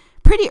 Yeah.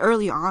 Pretty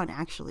early on,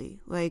 actually.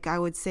 Like, I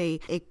would say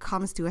it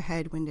comes to a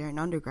head when they're in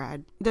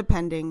undergrad,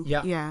 depending.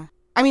 Yeah. Yeah.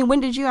 I mean, when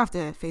did you have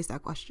to face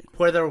that question?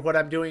 Whether what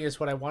I'm doing is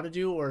what I want to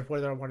do, or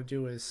whether I want to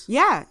do is...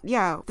 Yeah,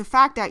 yeah. The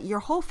fact that your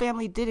whole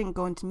family didn't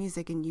go into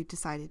music and you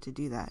decided to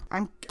do that.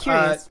 I'm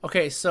curious.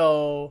 Okay,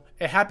 so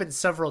it happened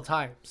several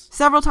times.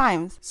 Several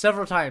times.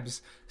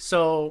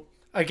 So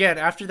again,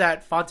 after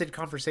that vaunted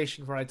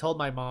conversation where I told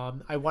my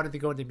mom I wanted to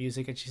go into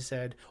music and she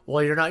said,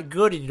 well, you're not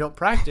good and you don't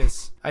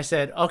practice. I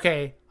said,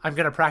 okay, I'm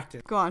going to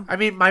practice. Go on. I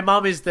mean, my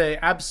mom is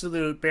the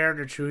absolute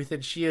bearer of truth,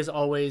 and she is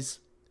always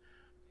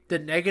the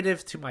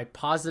negative to my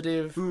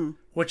positive,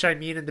 which I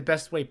mean in the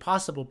best way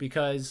possible,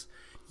 because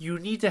you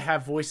need to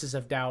have voices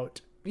of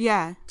doubt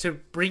Yeah. to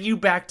bring you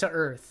back to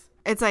earth.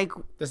 It's like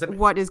Does that make-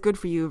 what is good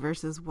for you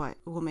versus what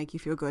will make you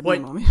feel good What-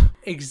 in the moment.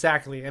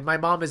 Exactly. And my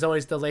mom is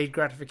always delayed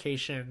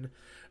gratification.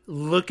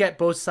 Look at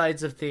both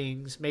sides of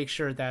things. Make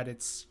sure that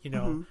it's,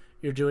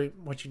 you're doing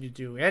what you need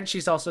to do. And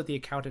she's also the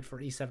accountant for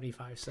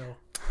E75. So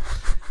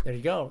there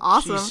you go.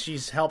 Awesome.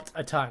 She's helped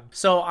a ton.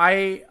 So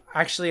I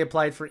actually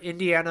applied for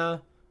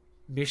Indiana,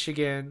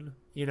 Michigan,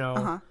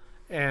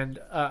 and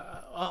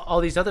all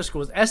these other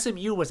schools.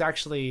 SMU was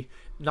actually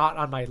not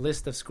on my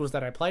list of schools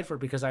that I applied for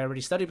because I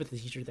already studied with the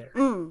teacher there.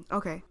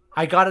 Okay.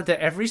 I got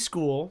into every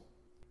school,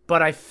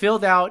 but I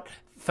filled out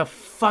the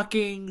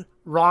fucking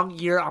wrong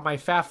year on my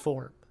FAF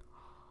form.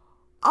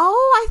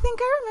 Oh, I think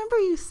I remember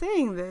you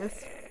saying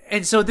this.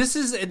 And so this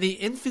is in the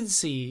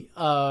infancy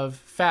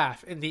of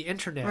FAF in the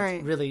internet,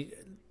 Right. really,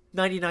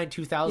 99,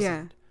 2000,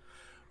 Yeah.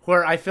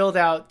 where I filled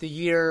out the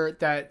year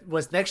that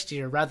was next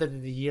year rather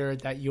than the year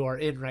that you are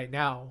in right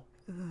now.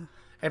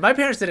 And my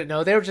parents didn't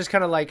know. They were just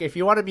kind of like, if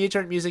you want to major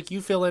in music,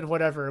 you fill in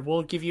whatever.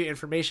 We'll give you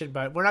information,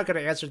 but we're not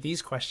going to answer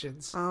these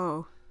questions.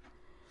 Oh.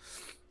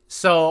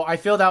 So I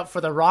filled out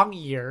for the wrong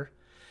year.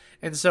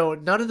 And so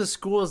none of the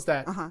schools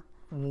that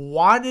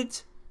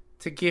wanted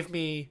to give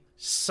me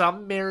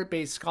some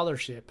merit-based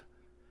scholarship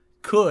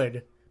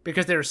could,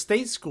 because they were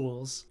state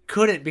schools,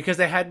 couldn't because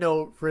they had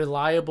no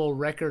reliable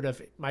record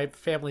of my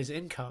family's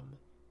income.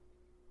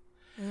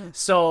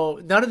 So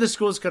none of the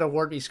schools could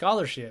award me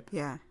scholarship.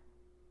 Yeah.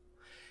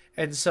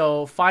 And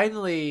so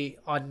finally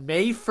on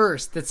May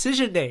 1st,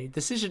 decision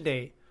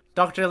day,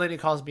 Dr. Eleni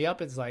calls me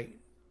up and is like,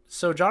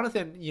 so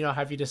Jonathan,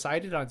 have you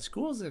decided on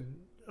schools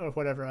or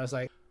whatever? I was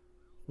like,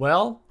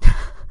 well,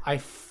 I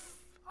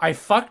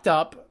fucked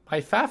up my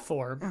FAF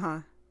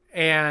form,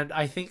 and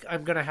I think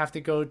I'm going to have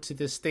to go to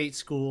this state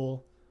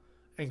school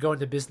and go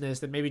into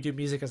business and maybe do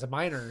music as a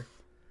minor.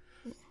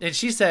 And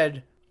she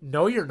said,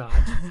 no, you're not.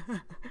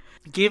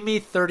 Give me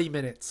 30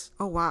 minutes.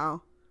 Oh,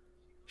 wow.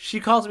 She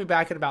calls me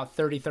back in about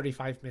 30,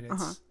 35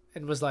 minutes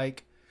and was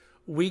like,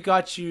 we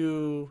got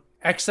you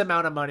X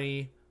amount of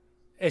money.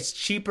 It's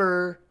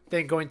cheaper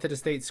than going to the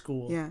state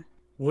school. Yeah.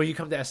 Will you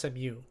come to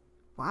SMU?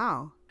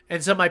 Wow.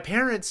 And so my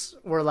parents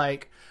were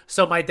like,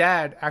 so my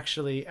dad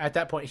actually at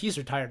that point, he's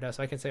retired now,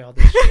 so I can say all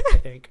this shit, I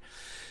think.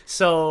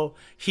 So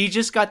he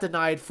just got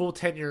denied full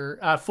tenure,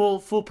 full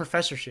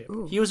professorship.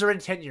 Ooh. He was already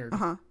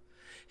tenured.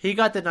 He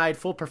got denied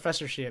full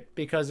professorship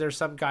because there's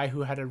some guy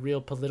who had a real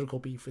political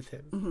beef with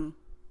him.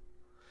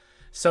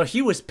 So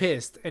he was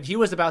pissed, and he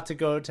was about to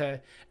go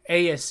to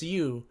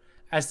ASU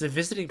as the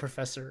visiting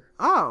professor.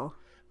 Oh.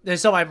 And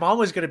so my mom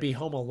was going to be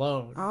home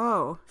alone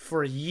Oh.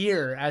 for a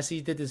year as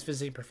he did this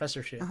visiting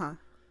professorship.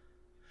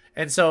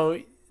 And so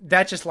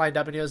that just lined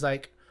up, and he was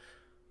like,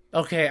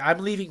 okay, I'm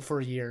leaving for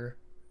a year.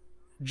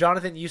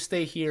 Jonathan, you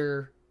stay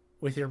here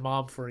with your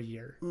mom for a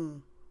year.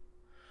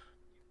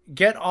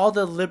 Get all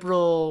the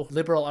liberal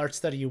arts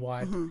study you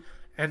want.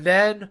 And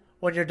then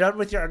when you're done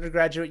with your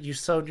undergraduate, you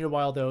sown your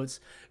wild oats,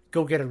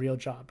 go get a real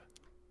job.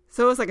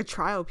 So it was like a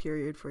trial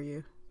period for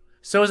you.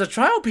 So it was a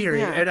trial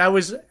period, Yeah. and I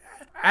was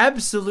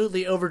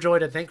absolutely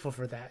overjoyed and thankful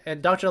for that.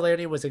 And Dr.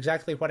 Leone was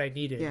exactly what I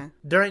needed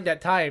during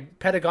that time,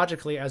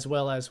 pedagogically as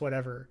well as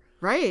whatever.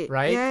 Right.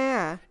 Right?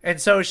 Yeah.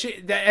 And so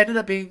that ended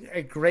up being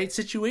a great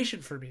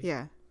situation for me.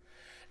 Yeah.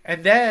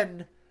 And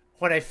then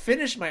when I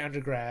finished my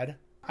undergrad,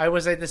 I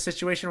was in this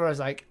situation where I was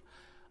like,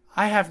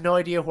 I have no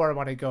idea where I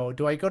want to go.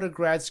 Do I go to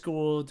grad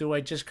school? Do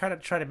I just kind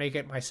of try to make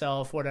it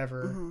myself?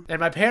 Whatever. And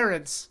my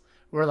parents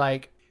were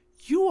like,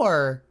 you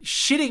are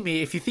shitting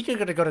me if you think you're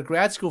going to go to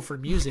grad school for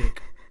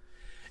music.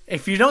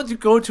 If you don't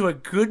go to a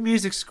good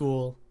music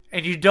school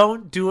and you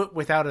don't do it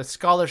without a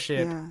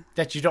scholarship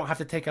that you don't have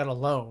to take out a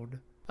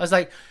loan. I was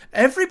like,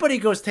 everybody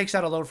takes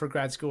out a loan for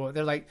grad school. And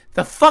they're like,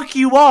 the fuck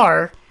you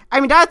are. I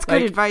mean, that's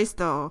good advice,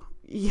 though.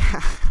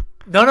 Yeah.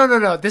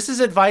 No. This is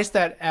advice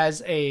that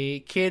as a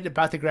kid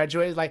about to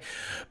graduate is like,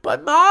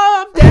 but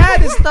mom,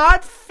 dad, it's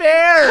not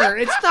fair.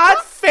 It's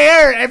not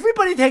fair.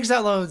 Everybody takes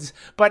out loans.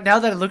 But now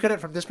that I look at it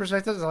from this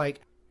perspective, it's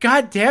like,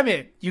 God damn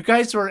it. You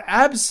guys were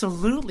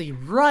absolutely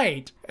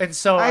right. And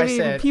so I mean,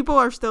 said, people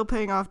are still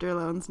paying off their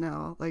loans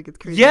now. Like, it's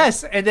crazy.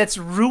 Yes. And that's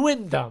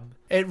ruined them.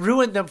 It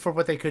ruined them for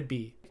what they could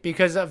be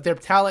because of their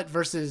talent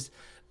versus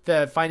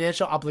the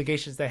financial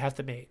obligations they have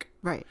to make.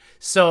 Right.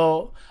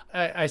 So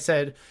I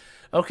said,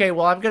 okay,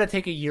 well, I'm going to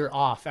take a year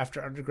off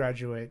after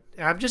undergraduate.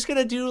 And I'm just going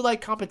to do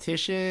like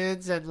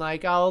competitions and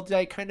like, I'll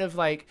like kind of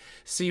like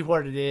see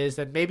what it is.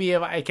 And maybe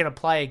if I can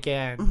apply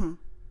again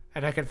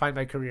and I can find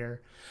my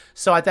career.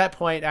 So at that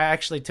point, I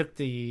actually took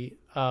the,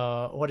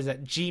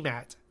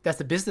 GMAT. That's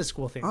the business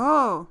school thing.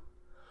 Oh.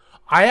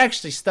 I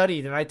actually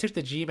studied and I took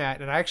the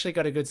GMAT and I actually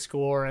got a good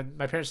score. And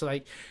my parents were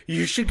like,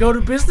 you should go to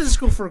business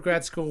school for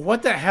grad school.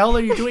 What the hell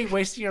are you doing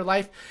wasting your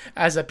life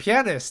as a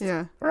pianist?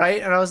 Yeah.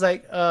 Right? And I was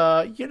like,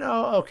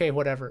 okay,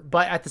 whatever.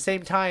 But at the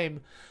same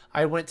time,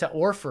 I went to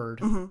Orford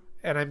and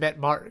I met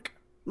Mark.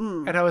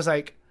 And I was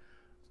like,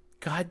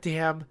 God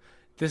damn,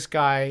 this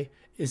guy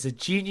is a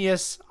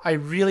genius. I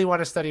really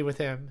want to study with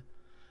him.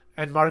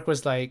 And Mark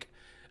was like,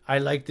 I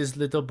like this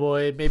little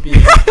boy. Maybe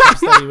he can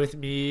study with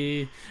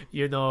me,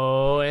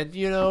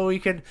 and, we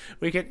can,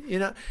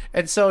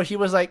 And so he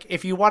was like,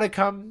 if you want to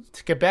come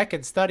to Quebec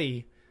and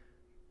study,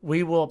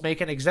 we will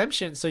make an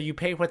exemption. So you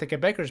pay what the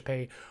Quebecers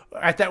pay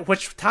at that,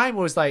 which time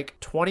was like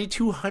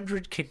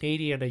 2,200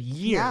 Canadian a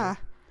year,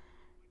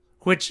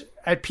 which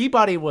at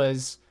Peabody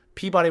was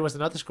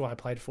another school I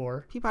applied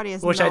for. Peabody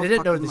has which no I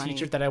didn't know the money.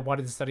 teacher that I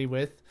wanted to study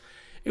with.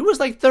 It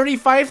was like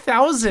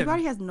 35,000.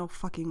 Peabody has no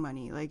fucking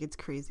money. Like, it's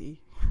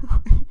crazy.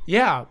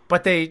 Yeah,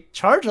 but they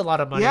charge a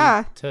lot of money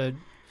to.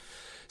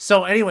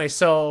 So anyway,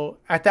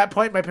 at that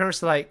point, my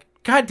parents were like,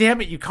 God damn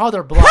it, you called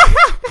her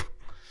bluff.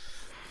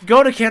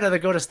 Go to Canada,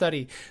 go to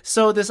study.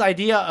 So this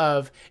idea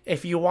of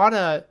if you want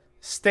to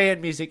stay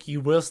in music,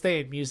 you will stay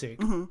in music.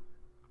 And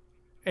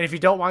if you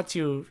don't want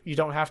to, you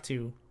don't have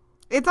to.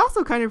 It's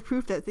also kind of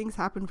proof that things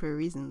happen for a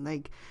reason.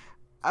 Like,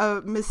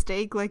 a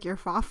mistake like your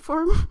FOF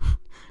form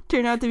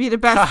turned out to be the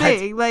best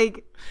thing.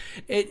 Like,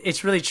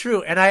 it's really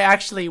true. And I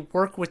actually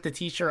work with the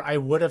teacher I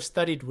would have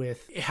studied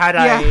with had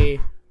I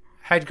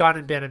had gone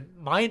and been a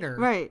minor.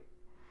 Right.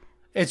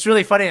 It's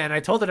really funny. And I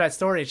told her that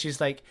story and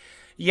she's like,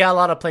 yeah, a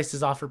lot of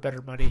places offer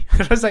better money.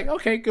 And I was like,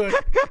 okay, good.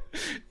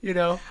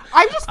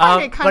 I just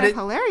find it kind of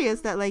hilarious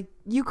that like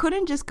you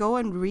couldn't just go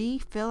and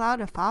refill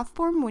out a FOF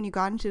form when you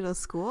got into those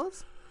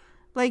schools.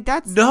 Like,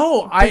 that's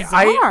bizarre.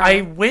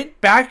 I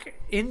went back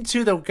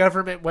into the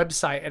government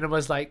website and it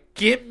was like,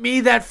 give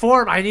me that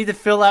form. I need to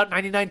fill out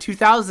 99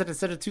 2000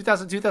 instead of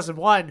 2000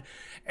 2001,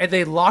 and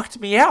they locked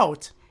me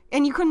out.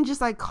 And you couldn't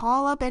just like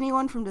call up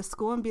anyone from the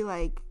school and be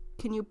like,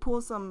 can you pull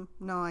some?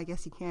 No, I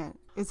guess you can't.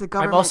 It's a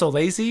government. I'm also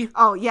lazy.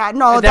 Oh yeah,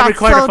 no, that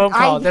required a phone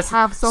call. That's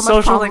have so much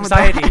social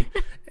anxiety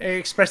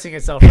expressing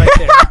itself right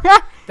there.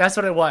 That's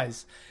what it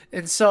was.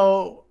 And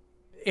so,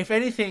 if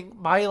anything,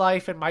 my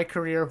life and my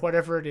career,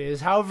 whatever it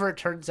is, however it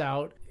turns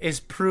out,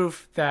 is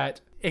proof that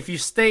if you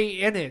stay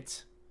in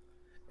it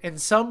in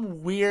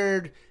some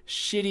weird,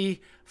 shitty,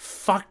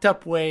 fucked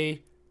up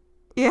way,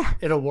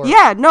 it'll work.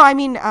 Yeah, no, I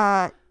mean,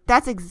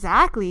 that's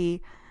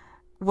exactly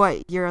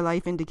what your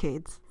life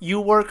indicates. You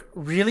work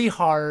really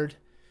hard.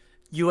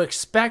 You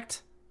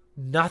expect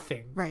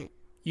nothing. Right.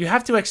 You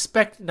have to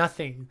expect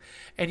nothing.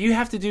 And you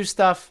have to do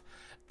stuff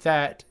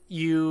that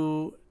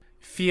you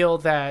feel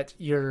that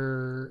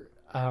you're...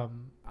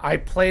 I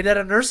played at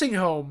a nursing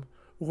home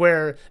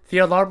where the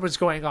alarm was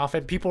going off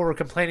and people were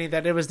complaining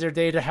that it was their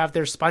day to have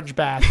their sponge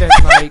bath. And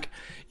like,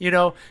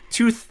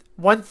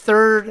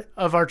 1/3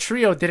 of our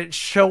trio didn't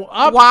show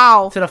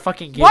up to the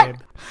fucking game. What?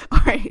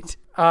 All right.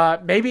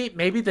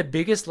 Maybe the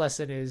biggest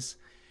lesson is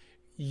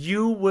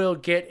you will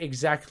get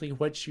exactly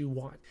what you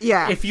want.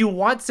 Yeah. If you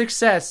want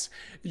success,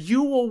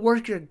 you will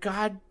work your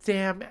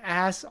goddamn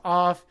ass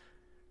off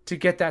to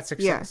get that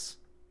success.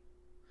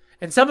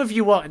 And some of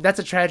you won't, and that's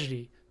a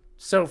tragedy.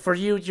 So for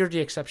you, you're the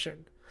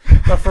exception.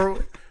 But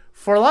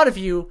for a lot of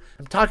you,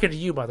 I'm talking to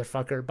you,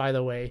 motherfucker, by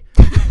the way.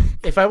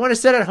 If I want to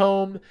sit at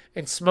home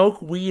and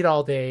smoke weed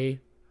all day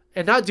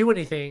and not do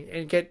anything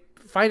and get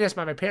financed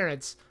by my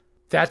parents,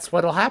 that's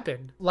what'll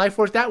happen. Life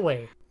works that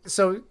way.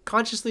 So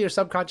consciously or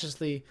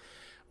subconsciously,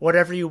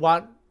 whatever you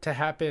want to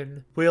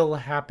happen will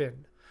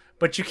happen.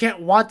 But you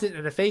can't want it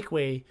in a fake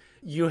way.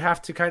 You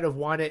have to kind of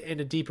want it in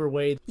a deeper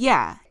way.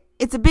 Yeah.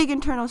 It's a big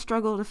internal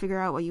struggle to figure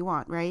out what you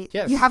want, right?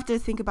 Yes. You have to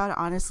think about it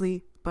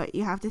honestly, but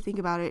you have to think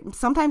about it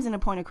sometimes in a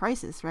point of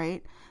crisis,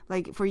 right?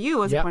 Like for you, it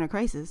was a point of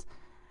crisis.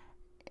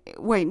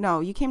 Wait, no,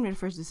 you came to the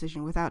first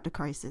decision without the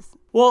crisis.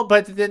 Well,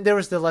 but then there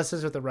was the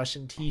lessons with the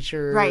Russian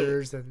teachers,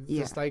 right. And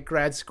just like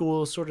grad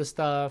school sort of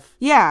stuff.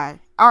 Yeah.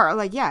 Or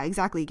like, yeah,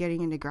 exactly.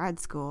 Getting into grad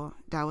school,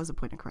 that was a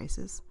point of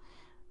crisis.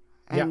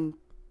 And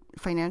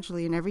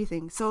financially and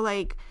everything. So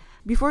like,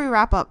 before we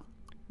wrap up,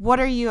 what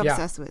are you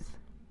obsessed with?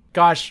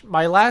 Gosh,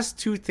 my last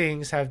two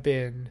things have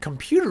been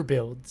computer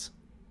builds.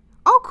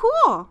 Oh,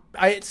 cool.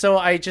 I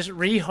just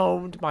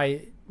rehomed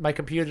my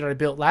computer that I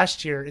built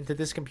last year into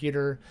this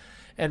computer,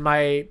 and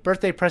my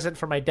birthday present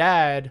for my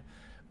dad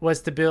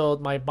was to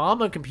build my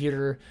mom a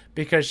computer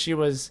because she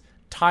was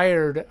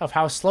tired of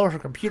how slow her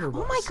computer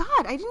was. Oh my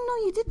God, I didn't know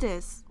you did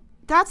this.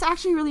 That's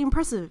actually really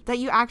impressive that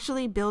you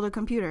actually build a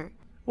computer.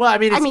 Well, I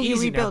mean, it's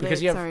easy now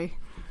because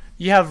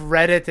you have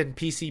Reddit and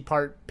PC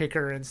Part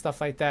Picker and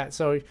stuff like that.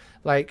 So,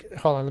 like,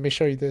 hold on, let me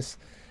show you this.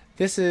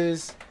 This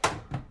is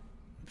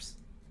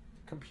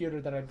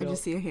computer that I built. I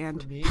just see a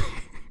hand. For me.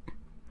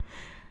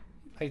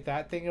 Like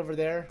that thing over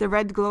there. The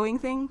red glowing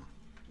thing?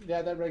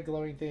 Yeah, that red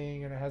glowing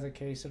thing, and it has a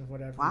case and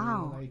whatever.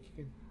 Wow.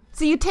 Like,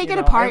 so you take it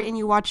apart and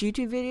you watch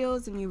YouTube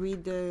videos and you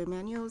read the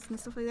manuals and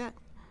stuff like that?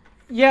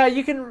 Yeah,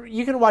 you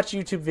can watch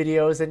YouTube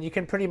videos and you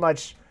can pretty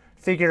much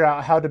figure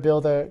out how to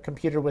build a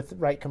computer with the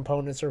right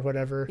components or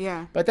whatever.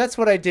 Yeah. But that's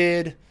what I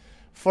did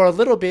for a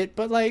little bit.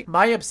 But like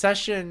my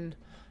obsession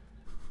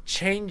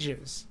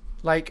changes.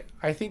 Like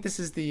I think this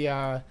is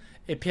the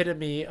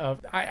epitome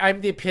of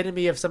I'm the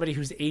epitome of somebody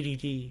who's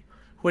ADD,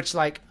 which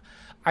like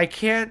I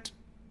can't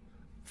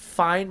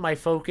find my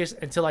focus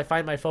until I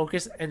find my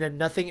focus, and then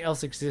nothing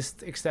else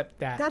exists except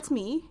that. That's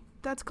me.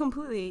 That's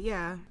completely,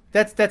 yeah.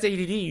 That's ADD.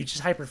 You just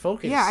hyper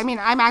focus. Yeah, I mean,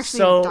 I'm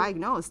actually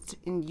diagnosed,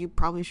 and you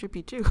probably should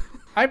be too.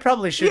 I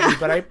probably should be,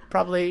 but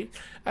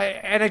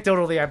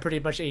anecdotally, I'm pretty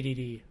much ADD.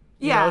 You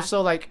know?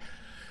 So like,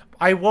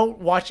 I won't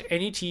watch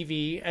any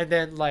TV, and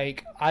then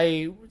like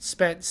I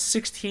spent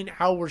 16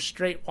 hours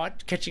straight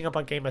catching up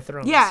on Game of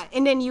Thrones. Yeah,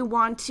 and then you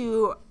want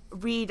to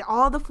read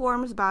all the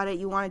forums about it.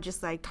 You want to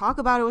just like talk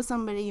about it with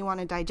somebody. You want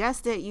to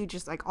digest it. You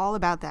just like all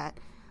about that.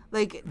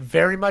 Like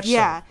very much.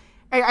 Yeah. So.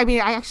 I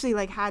mean, I actually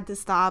like had to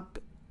stop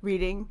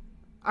reading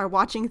or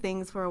watching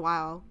things for a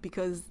while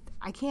because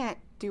I can't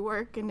do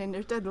work and then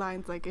there's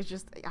deadlines. Like it's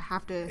just I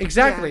have to.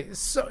 Exactly. Yeah.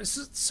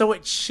 So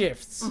it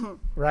shifts,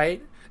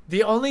 right?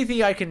 The only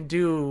thing I can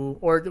do,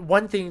 or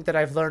one thing that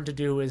I've learned to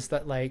do, is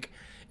that like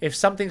if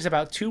something's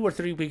about 2 or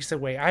 3 weeks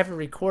away, I have a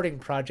recording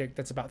project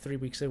that's about 3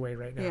 weeks away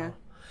right now. Yeah.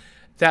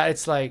 That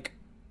it's like,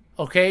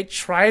 okay,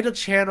 try to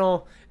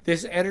channel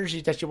this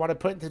energy that you want to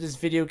put into this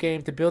video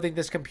game to building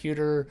this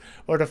computer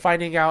or to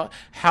finding out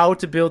how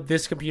to build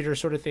this computer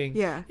sort of thing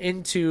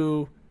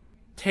into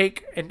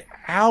take an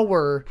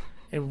hour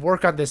and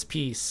work on this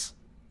piece.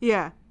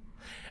 Yeah.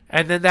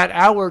 And then that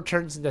hour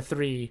turns into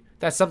 3.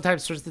 That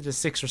sometimes turns into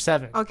 6 or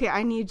 7. Okay,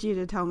 I need you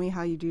to tell me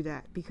how you do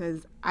that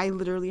because I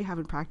literally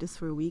haven't practiced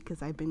for a week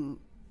because I've been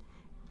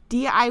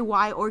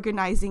DIY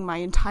organizing my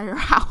entire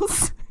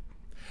house.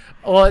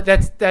 Well,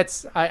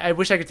 that's I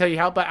wish I could tell you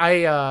how, but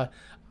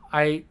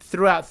I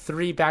threw out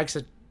 3 bags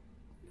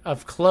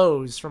of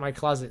clothes from my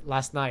closet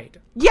last night.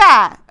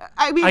 Yeah,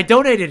 I mean, I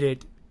donated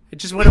it. It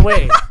just went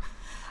away.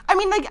 I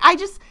mean, like,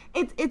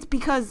 it's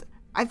because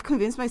I've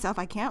convinced myself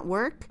I can't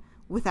work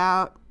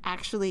without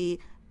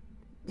actually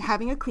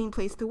having a clean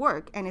place to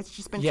work, and it's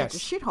just been such a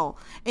shithole.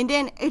 And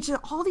then it's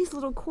just all these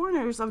little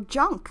corners of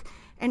junk.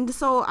 And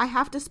so I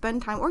have to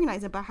spend time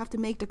organizing it, but I have to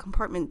make the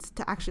compartments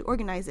to actually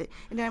organize it.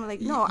 And then I'm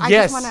like, no, I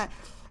just want to,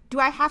 do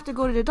I have to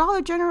go to the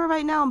Dollar General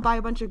right now and buy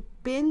a bunch of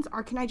bins?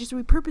 Or can I just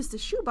repurpose the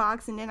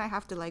shoebox and then I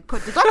have to like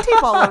put the duct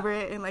tape all over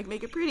it and like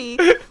make it pretty?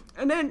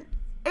 And then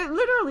it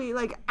literally,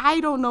 like,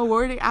 I don't know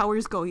where the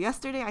hours go.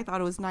 Yesterday I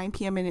thought it was 9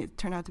 p.m. and it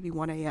turned out to be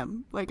 1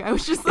 a.m. Like I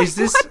was just like,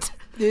 what?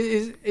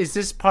 Is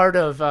this part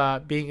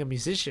of being a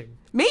musician?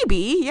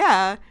 Maybe,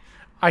 yeah.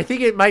 I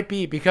think it might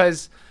be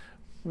because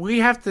we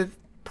have to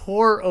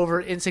pour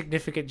over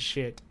insignificant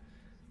shit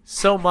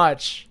so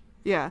much.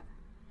 Yeah.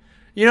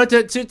 You know,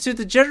 to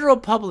the general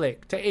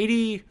public, to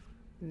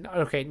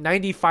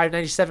 95,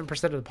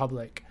 97% of the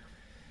public,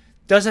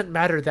 doesn't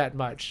matter that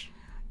much.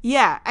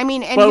 Yeah, I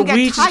mean, and but you get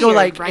we tired, just go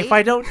like, right? if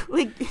I don't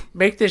like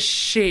make this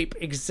shape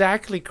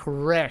exactly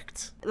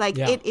correct. Like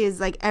it is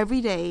like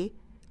every day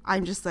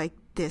I'm just like,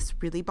 this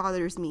really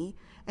bothers me.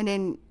 And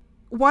then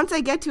once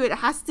I get to it, it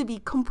has to be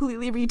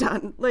completely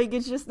redone. Like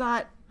it's just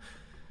not.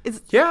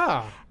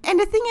 Yeah. And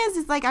the thing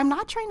is like, I'm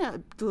not trying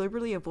to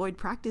deliberately avoid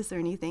practice or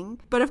anything,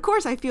 but of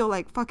course I feel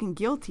like fucking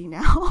guilty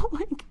now.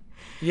 Like,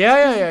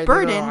 Yeah.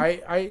 burden.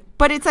 I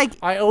but it's like,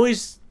 I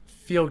always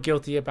feel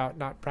guilty about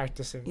not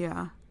practicing.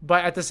 yeah.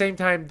 But at the same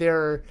time, there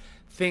are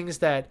things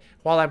that,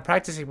 while I'm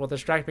practicing, will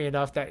distract me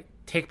enough that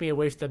take me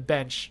away from the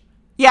bench.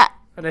 Yeah.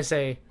 And I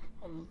say,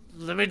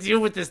 let me deal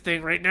with this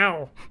thing right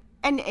now.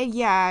 And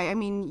yeah, I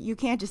mean, you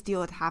can't just deal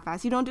with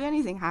half-ass. You don't do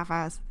anything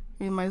half-ass.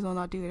 You might as well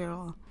not do it at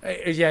all.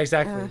 Yeah,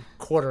 exactly.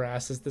 Quarter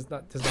asses does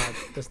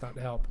not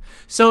help.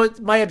 So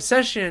my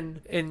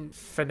obsession in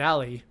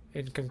finale,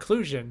 in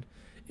conclusion,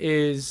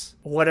 is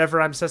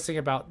whatever I'm obsessing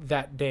about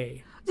that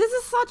day. This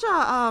is such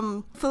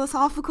a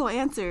philosophical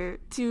answer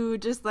to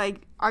just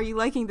like, are you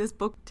liking this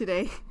book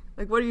today?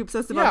 Like, what are you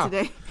obsessed about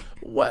today?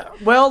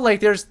 Well, like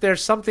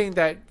there's something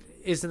that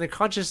is in the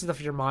consciousness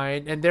of your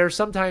mind, and there's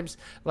sometimes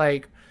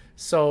like,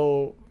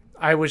 so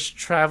I was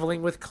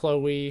traveling with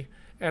Chloe,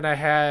 and I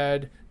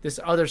had this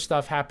other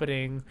stuff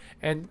happening,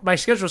 and my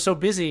schedule was so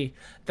busy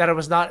that I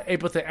was not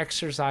able to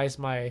exercise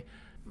my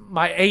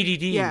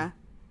ADD. Yeah.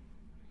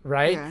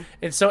 Right? Yeah.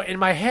 And so in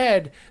my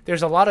head,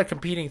 there's a lot of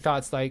competing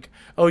thoughts like,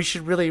 oh, you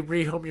should really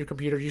rehome your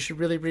computer. You should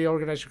really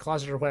reorganize your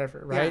closet or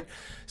whatever, right? Yeah.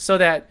 So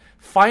that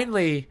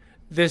finally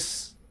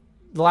this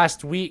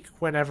last week,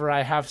 whenever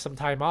I have some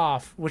time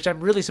off, which I'm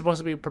really supposed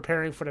to be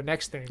preparing for the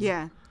next thing.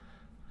 Yeah.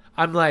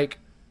 I'm like,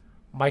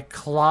 my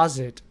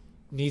closet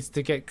needs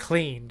to get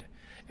cleaned.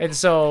 And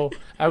so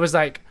I was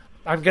like,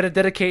 I'm going to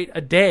dedicate a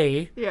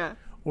day. Yeah.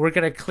 We're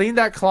going to clean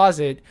that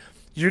closet.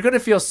 You're going to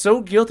feel so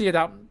guilty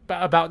about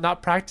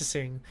not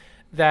practicing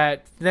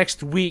that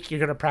next week you're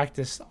going to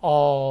practice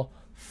all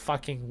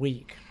fucking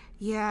week.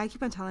 Yeah, I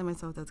keep on telling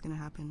myself that's going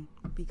to happen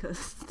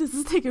because this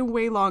is taking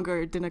way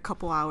longer than a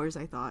couple hours,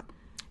 I thought.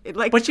 It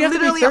like But you have to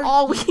be literally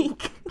all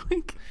week.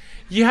 Like,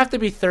 you have to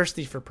be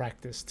thirsty for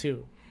practice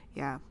too.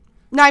 yeah.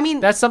 No, I mean,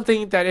 That's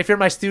something that if you're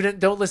my student,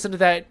 don't listen to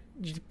that.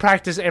 You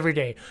practice every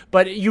day.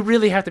 But you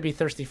really have to be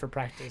thirsty for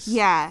practice.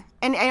 yeah.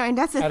 And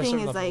that's the At a thing certain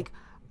is level. like,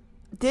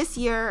 this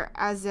year,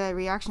 as a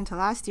reaction to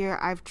last year,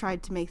 I've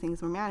tried to make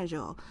things more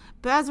manageable.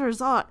 But as a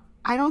result,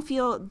 I don't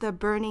feel the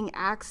burning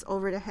axe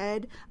over the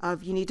head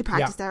of you need to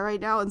practice that right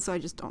now. And so I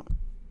just don't.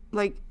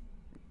 Like,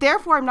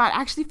 therefore, I'm not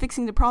actually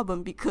fixing the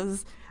problem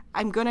because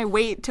I'm going to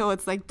wait till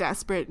it's like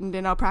desperate and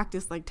then I'll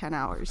practice like 10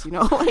 hours, you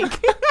know? Like,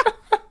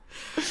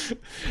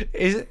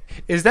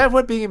 Is that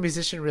what being a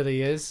musician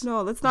really is?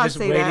 no, let's not Just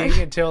say waiting that.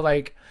 until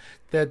like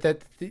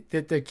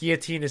the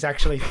guillotine is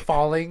actually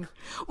falling.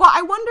 Well,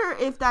 I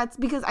wonder if that's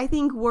because I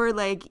think we're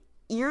like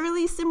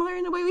eerily similar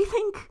in the way we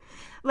think.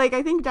 Like,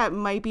 I think that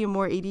might be a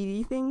more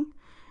ADD thing.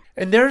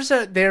 And there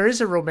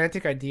is a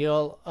romantic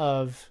ideal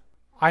of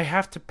I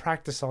have to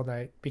practice all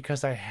night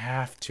because I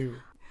have to.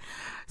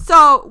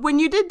 So when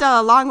you did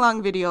the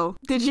long video,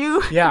 did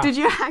you Yeah. did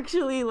you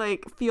actually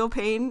like feel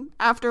pain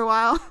after a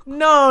while?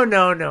 No.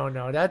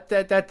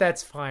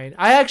 That's fine.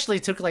 I actually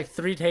took like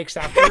 3 takes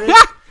after it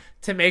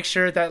to make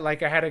sure that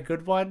like I had a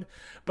good one.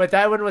 But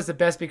that one was the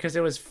best because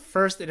it was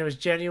first and it was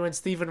genuine.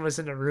 Steven was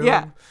in the room.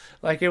 Yeah.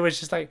 Like it was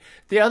just like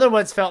the other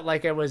ones felt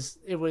like it was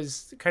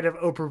kind of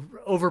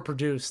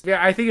overproduced.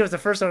 Yeah, I think it was the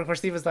first one where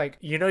Steve was like,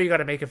 you got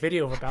to make a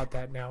video about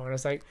that now. And I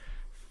was like,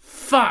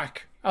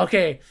 fuck.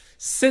 Okay,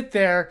 sit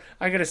there.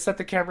 I'm gonna set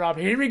the camera up.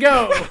 Here we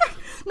go.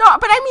 No,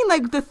 but I mean,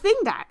 like, the thing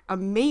that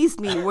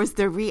amazed me was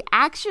the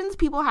reactions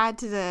people had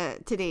to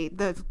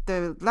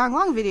the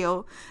long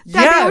video. That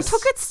they Yes.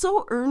 took it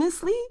so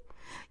earnestly.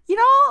 You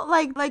know,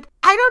 like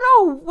I don't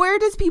know, where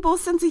does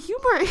people's sense of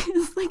humor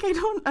is? Like, I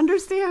don't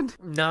understand.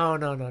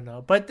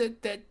 No. But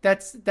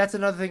that's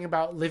another thing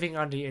about living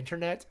on the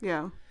internet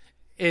Yeah.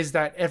 is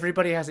that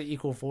everybody has an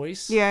equal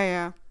voice.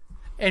 Yeah.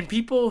 And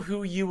people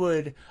who you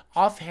would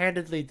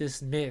offhandedly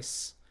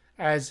dismiss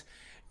as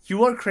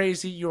you are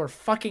crazy, you are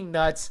fucking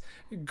nuts,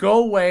 go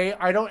away,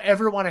 I don't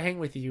ever want to hang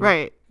with you.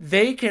 Right.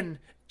 They can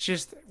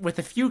just, with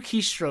a few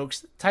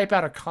keystrokes, type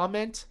out a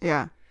comment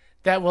Yeah.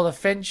 that will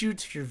offend you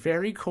to your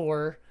very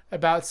core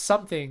about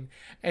something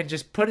and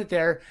just put it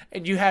there,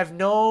 and you have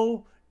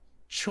no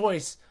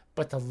choice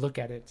but to look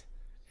at it.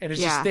 And it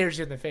just Yeah. stares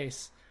you in the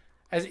face.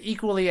 As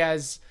equally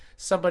as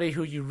somebody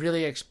who you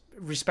really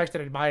respect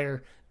and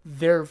admire,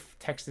 their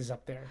text is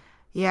up there.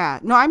 Yeah.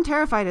 No, I'm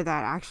terrified of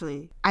that,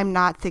 actually. I'm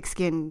not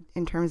thick-skinned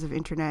in terms of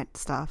internet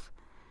stuff.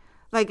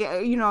 Like,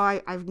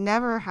 I've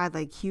never had,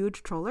 like,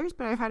 huge trollers,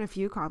 but I've had a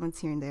few comments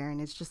here and there, and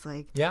it's just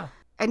like... Yeah.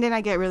 And then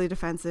I get really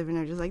defensive, and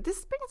I'm just like,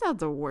 this brings out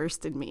the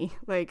worst in me.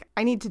 Like,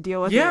 I need to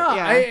deal with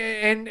Yeah.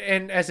 it.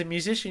 And as a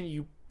musician,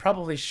 you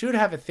probably should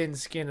have a thin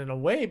skin in a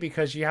way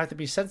because you have to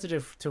be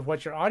sensitive to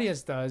what your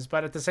audience does.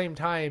 But at the same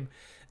time,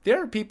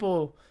 there are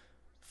people...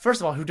 First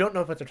of all, who don't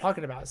know what they're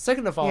talking about.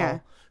 Second of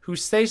all, who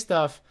say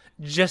stuff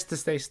just to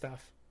say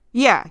stuff.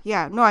 Yeah.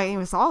 No,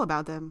 it's all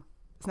about them.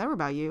 It's never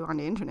about you on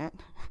the internet.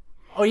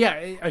 Oh yeah,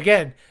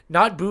 again,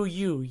 not boo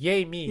you,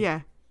 yay me.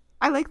 Yeah.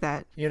 I like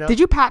that. You know? Did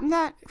you patent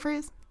that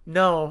phrase?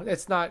 No,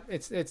 it's not.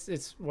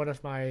 It's one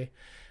of my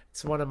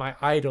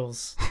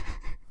idols.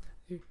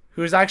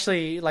 who's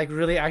actually like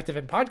really active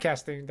in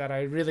podcasting, that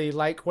I really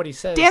like what he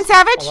says. Dan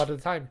Savage? A lot of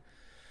the time.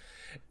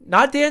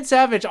 Not Dan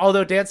Savage,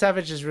 although Dan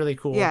Savage is really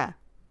cool. Yeah.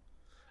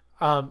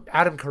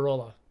 Adam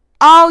Carolla.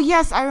 Oh,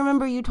 yes. I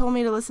remember you told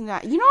me to listen to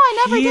that. You know,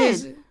 I never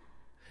did.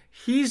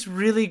 He's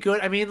really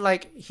good. I mean,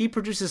 like, he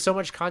produces so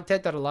much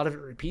content that a lot of it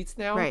repeats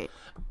now. Right.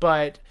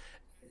 But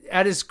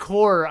at his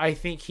core, I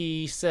think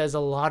he says a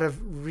lot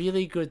of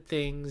really good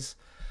things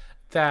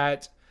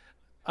that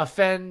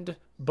offend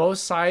both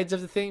sides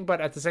of the thing, but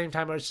at the same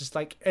time, it's just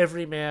like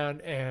every man,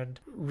 and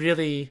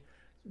really,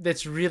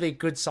 that's really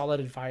good, solid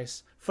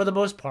advice for the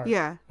most part.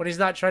 Yeah. When he's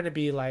not trying to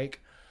be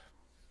like,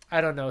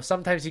 I don't know,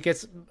 sometimes he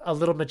gets a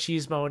little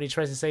machismo and he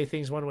tries to say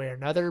things one way or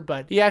another,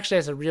 but he actually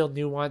has a real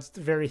nuanced,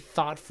 very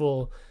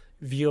thoughtful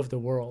view of the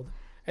world.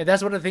 And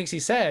that's one of the things he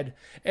said.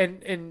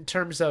 And in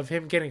terms of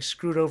him getting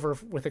screwed over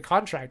with a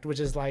contract, which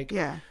is like,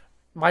 Yeah.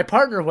 my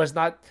partner was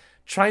not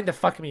trying to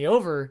fuck me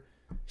over.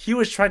 He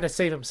was trying to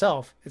save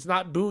himself. It's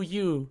not boo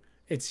you,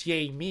 it's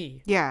yay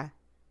me. Yeah.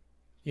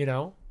 You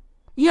know?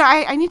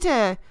 Yeah, I need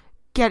to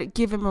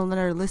give him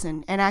another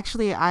listen. And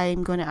actually,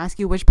 I'm going to ask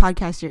you which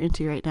podcast you're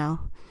into right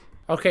now.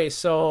 Okay,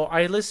 so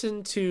I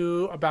listened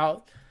to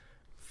about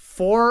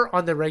 4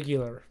 on the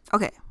regular.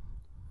 Okay.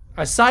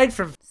 Aside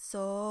from,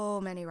 So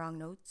many wrong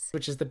notes.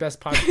 which is the best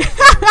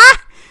podcast.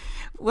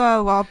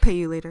 Well, I'll pay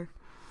you later.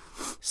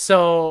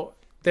 So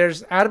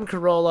there's Adam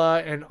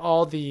Carolla and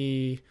all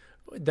the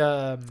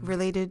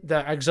Related.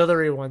 the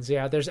auxiliary ones.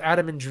 Yeah, there's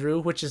Adam and Drew,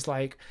 which is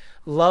like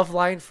Love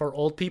Line for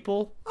old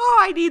people. Oh,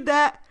 I need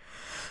that.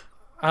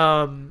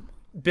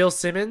 Bill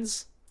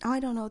Simmons. Oh, I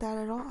don't know that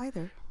at all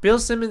either. Bill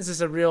Simmons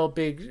is a real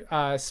big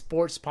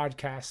sports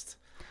podcast.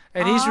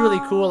 And he's really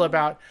cool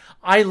about,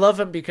 I love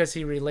him because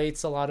he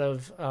relates a lot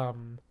of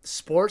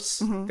sports,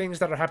 things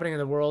that are happening in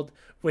the world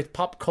with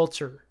pop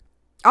culture.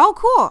 Oh,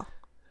 cool.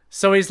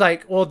 So he's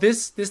like, well,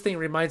 this thing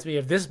reminds me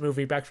of this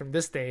movie back from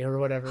this day or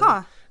whatever.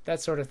 Huh. That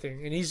sort of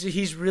thing. And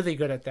he's really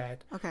good at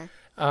that. Okay.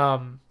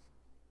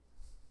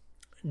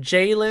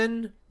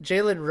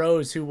 Jalen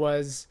Rose, who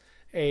was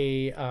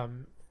a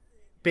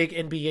big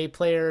NBA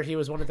player. He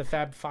was one of the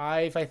Fab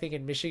Five, I think,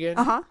 in Michigan.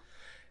 Uh-huh.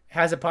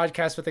 Has a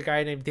podcast with a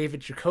guy named David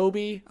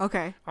Jacoby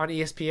Okay. on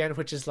ESPN,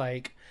 which is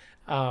like,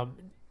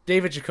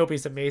 David Jacoby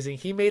is amazing.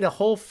 He made a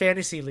whole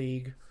fantasy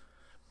league.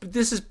 But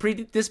this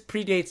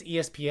predates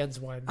ESPN's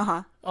one.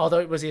 Uh-huh. Although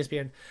it was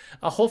ESPN.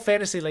 A whole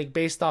fantasy league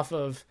based off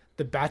of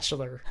The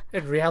Bachelor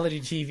and reality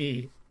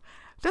TV.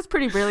 That's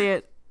pretty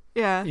brilliant.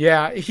 Yeah.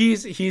 Yeah,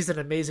 he's an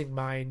amazing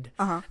mind.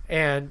 Uh-huh.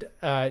 And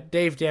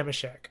Dave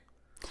Damashek.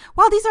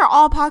 Wow, these are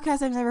all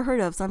podcasts I've never heard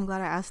of, so I'm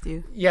glad I asked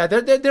you. Yeah,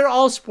 they're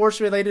all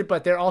sports related,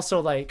 but they're also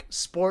like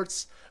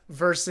sports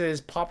versus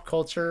pop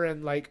culture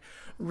and like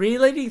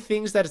relating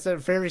things that is a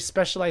very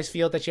specialized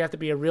field that you have to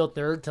be a real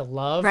nerd to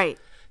love. Right.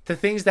 To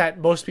things that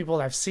most people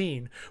have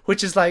seen,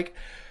 which is like,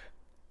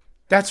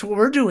 that's what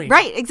we're doing.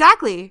 Right,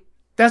 exactly.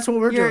 That's what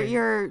we're doing.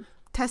 You're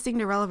testing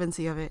the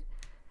relevancy of it.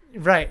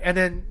 Right, and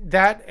then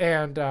that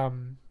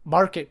and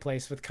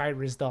Marketplace with Kai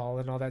Rizdal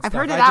and all that I've stuff.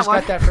 heard of I that just one.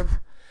 got that from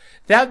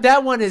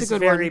that one is It's a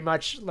good very one.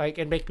 much like,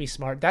 and Make Me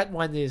Smart. That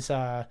one is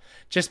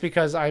just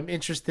because I'm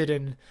interested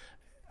in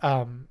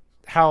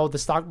how the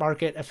stock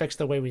market affects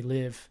the way we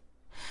live.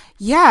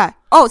 Yeah.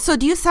 Oh, so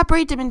do you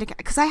separate them into,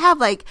 because I have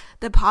like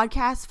the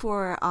podcast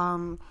for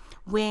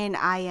when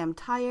I am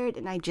tired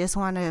and I just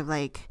want to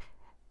like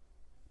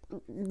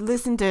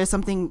listen to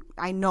something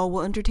I know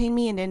will entertain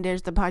me, and then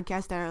there's the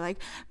podcasts that are like,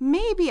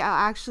 maybe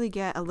I'll actually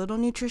get a little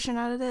nutrition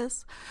out of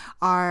this,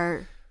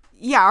 or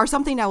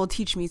something that will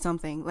teach me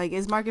something. Like,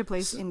 is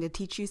Marketplace in the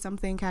teach you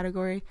something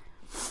category?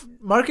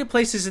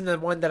 Marketplace is in the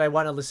one that I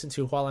want to listen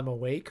to while I'm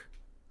awake.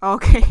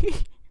 Okay.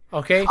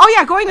 Okay. Oh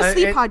yeah, going to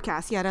sleep and-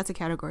 podcast. Yeah, that's a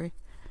category.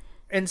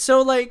 And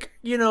so, like,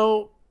 you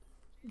know,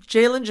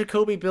 Jalen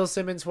Jacoby, Bill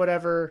Simmons,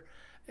 whatever,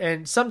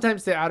 and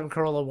sometimes the Adam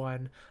Carolla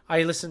one,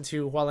 I listen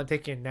to while I'm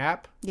taking a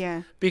nap.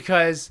 Yeah.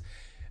 Because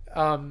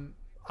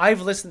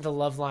I've listened to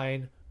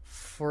Loveline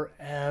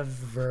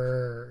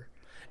forever.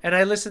 And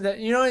I listen to,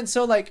 you know, and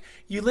so, like,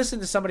 you listen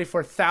to somebody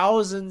for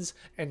thousands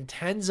and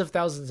tens of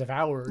thousands of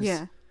hours.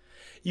 Yeah.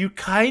 You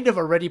kind of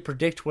already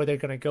predict where they're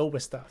going to go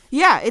with stuff.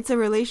 Yeah, it's a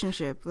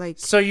relationship. Like,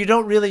 So you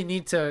don't really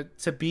need to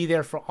be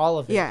there for all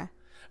of it. yeah.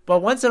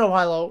 But once in a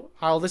while,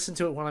 I'll listen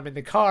to it when I'm in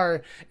the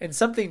car, and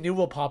something new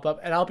will pop up,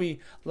 and I'll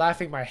be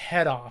laughing my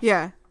head off.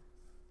 Yeah.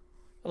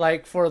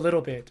 Like, for a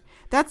little bit.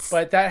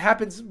 But that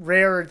happens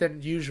rarer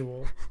than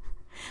usual.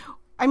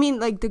 I mean,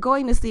 like, the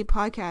Going to Sleep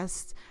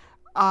podcasts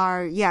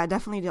are, yeah,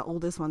 definitely the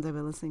oldest ones I've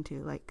been listening to.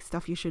 Like,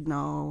 Stuff You Should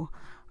Know,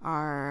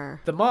 or...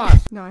 The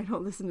Moth. No, I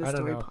don't listen to I don't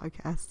story know.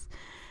 podcasts.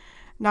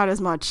 Not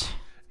as much.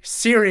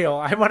 Serial.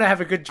 I want to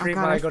have a good dream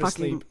when I go to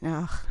sleep.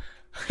 Ugh.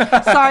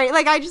 Sorry,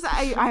 like, I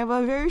have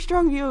a very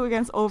strong view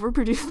against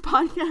overproduced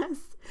podcasts,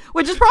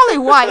 which is probably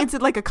why it's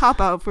like a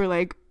cop-out for,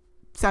 like,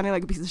 sounding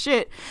like a piece of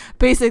shit,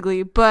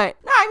 basically. But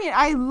no, I mean,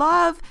 I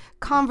love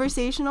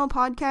conversational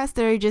podcasts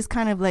that are just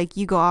kind of like,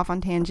 you go off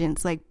on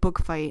tangents, like Book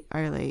Fight,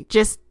 or like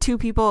just two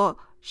people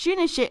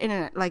shooting shit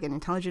in like an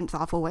intelligent,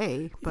 thoughtful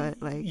way.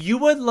 But like, You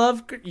would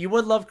love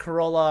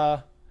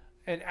Corolla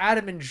and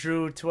Adam and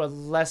Drew to a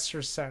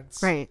lesser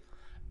sense. Right.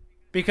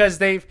 Because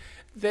they're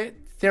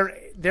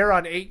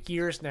on 8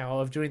 years now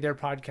of doing their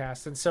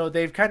podcast, and so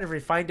they've kind of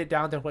refined it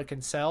down to what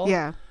can sell.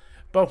 Yeah.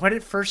 But when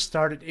it first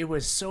started, it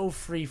was so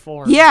free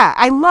form. Yeah,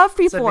 I love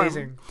It's freeform.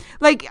 amazing.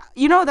 Like,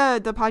 you know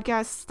the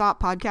podcast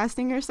Stop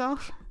Podcasting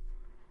Yourself?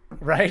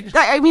 Right?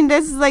 I mean,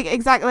 this is like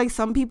exactly like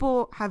some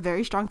people have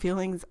very strong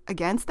feelings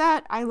against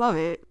that. I love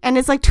it. And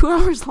it's like 2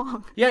 hours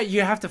long. Yeah,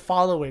 you have to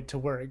follow it to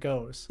where it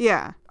goes.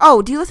 Yeah.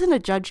 Oh, do you listen to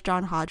Judge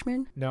John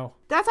Hodgman? No.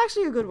 That's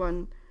actually a good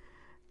one.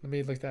 Let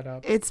me look that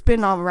up. It's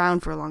been all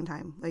around for a long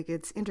time. Like,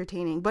 it's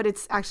entertaining, but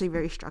it's actually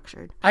very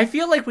structured. I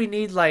feel like we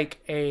need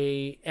like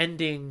a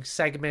ending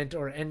segment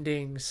or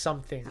ending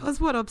something. That was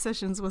what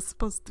Obsessions was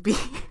supposed to be.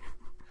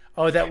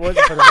 Oh, that was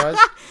what it was?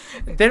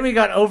 Then we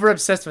got over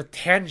obsessed with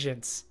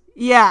tangents.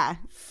 Yeah.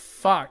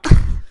 Fuck.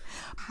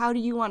 How do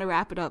you want to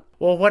wrap it up?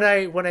 Well, when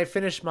I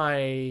finish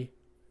my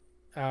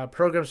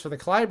programs for the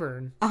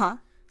Clyburn, Uh-huh.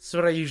 this is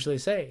what I usually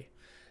say.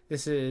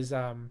 This is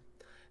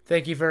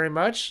thank you very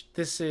much.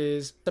 This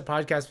is the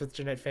podcast with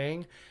Jeanette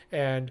Fang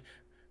and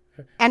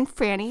And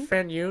Franny.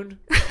 Fan Yoon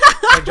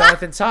and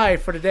Jonathan Tsai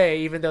for today,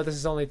 even though this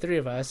is only 3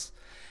 of us.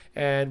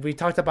 And we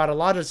talked about a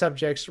lot of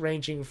subjects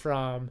ranging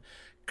from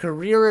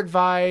career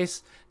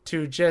advice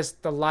to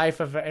just the life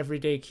of an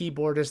everyday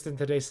keyboardist in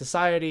today's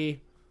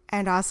society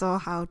And also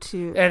how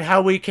to... and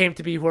how we came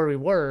to be where we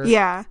were.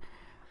 Yeah.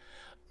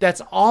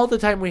 That's all the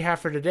time we have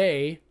for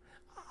today.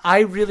 I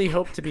really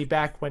hope to be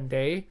back one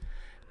day.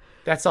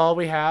 That's all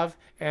we have,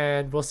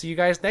 and we'll see you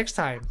guys next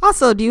time.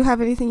 Also, do you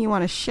have anything you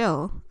want to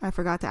show? I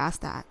forgot to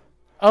ask that.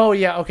 Oh,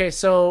 yeah. Okay,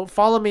 so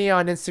follow me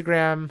on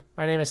Instagram.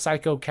 My name is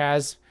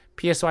PsychoKaz,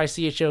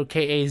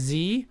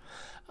 PsychoKaz.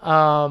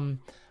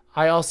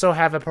 I also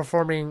have a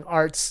performing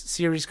arts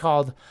series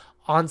called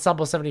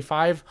Ensemble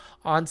 75,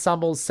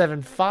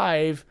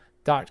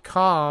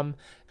 ensemble75.com.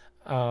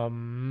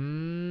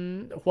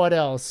 What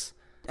else?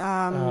 Do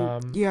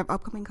you have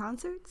upcoming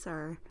concerts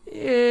or?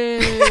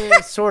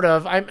 Sort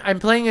of. I'm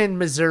playing in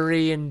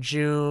Missouri in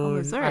June.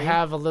 Missouri. I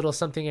have a little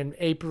something in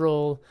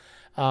April.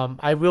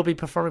 I will be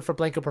performing for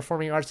Blanco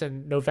Performing Arts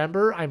in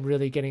November. I'm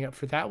really getting up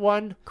for that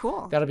one.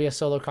 Cool. That'll be a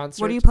solo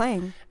concert. What are you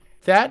playing?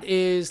 That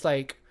is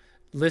like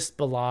Liszt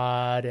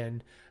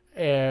Ballade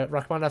and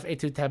Rachmaninoff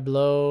Etude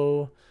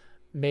Tableau,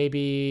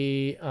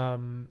 maybe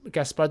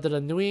Gaspard de la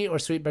Nuit or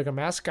Suite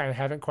Bergamasque. I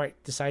haven't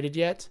quite decided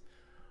yet.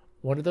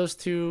 One of those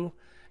two.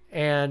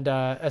 And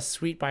a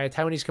suite by a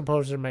Taiwanese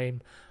composer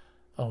named,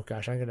 oh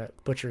gosh, I'm gonna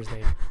butcher his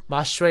name,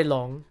 Ma Shui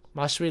Long,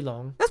 That's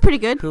pretty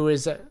good. who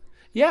is who's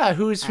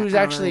don't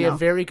actually really a know.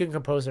 very good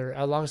composer,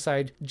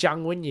 alongside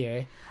Jiang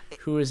Wenye,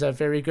 who is a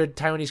very good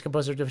Taiwanese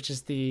composer, which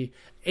is the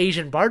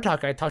Asian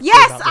Bartok I talked to you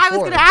Yes, about I was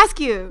before. gonna ask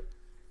you.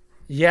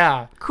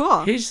 Yeah,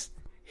 Cool. his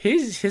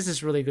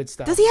is really good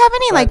stuff. Does he have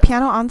any But- like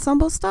piano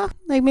ensemble stuff?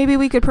 Like maybe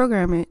we could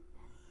program it.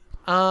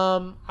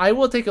 I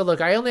will take a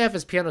look. I only have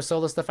his piano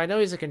solo stuff. I know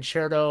he's a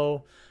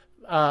concerto,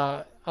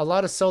 a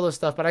lot of solo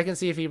stuff, but I can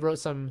see if he wrote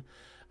some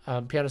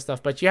piano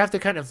stuff. But you have to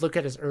kind of look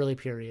at his early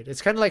period.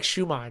 It's kind of like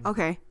Schumann.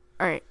 Okay.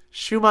 All right.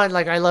 Schumann,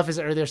 like I love his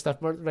earlier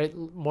stuff more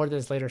than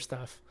his later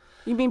stuff.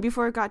 You mean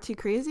before it got too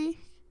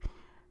crazy?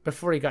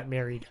 Before he got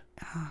married.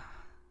 Oh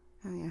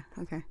yeah.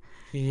 Okay.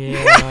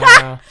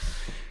 Yeah.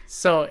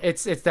 So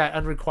it's that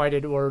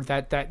unrequited or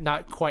that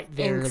not quite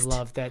there Angst.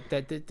 love that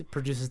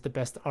produces the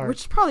best art. Which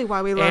is probably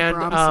why we love And,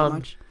 Brahms so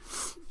much.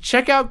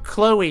 Check out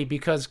Chloe,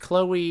 because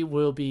Chloe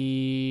will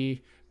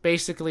be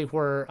basically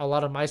where a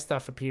lot of my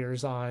stuff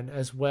appears on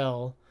as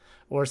well,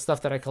 or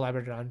stuff that I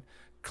collaborated on.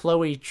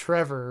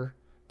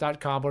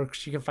 ChloeTrevor.com, or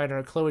you can find her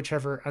at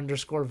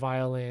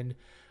ChloeTrevor_violin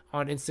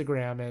on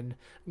Instagram, and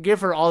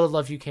give her all the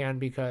love you can,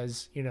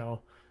 because, you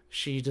know,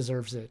 she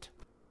deserves it.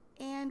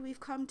 And we've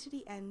come to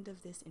the end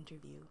of this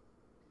interview.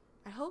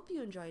 I hope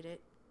you enjoyed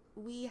it.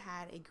 We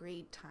had a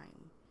great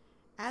time.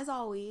 As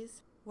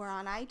always, we're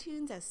on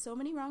iTunes as So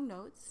Many Wrong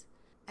Notes,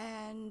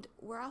 and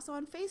we're also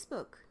on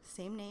Facebook,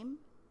 same name,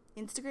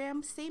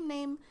 Instagram, same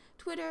name,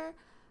 Twitter,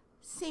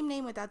 same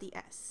name without the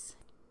S.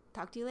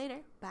 Talk to you later.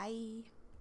 Bye.